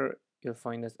Twitter, you'll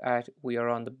find us at we are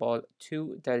on the ball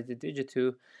 2. That is the digit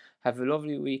 2. Have a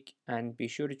lovely week and be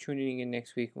sure to tune in again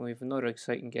next week when we have another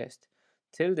exciting guest.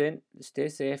 Till then, stay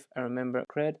safe and remember,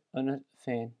 cred on it,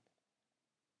 Fane.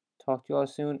 Talk to you all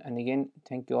soon, and again,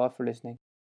 thank you all for listening.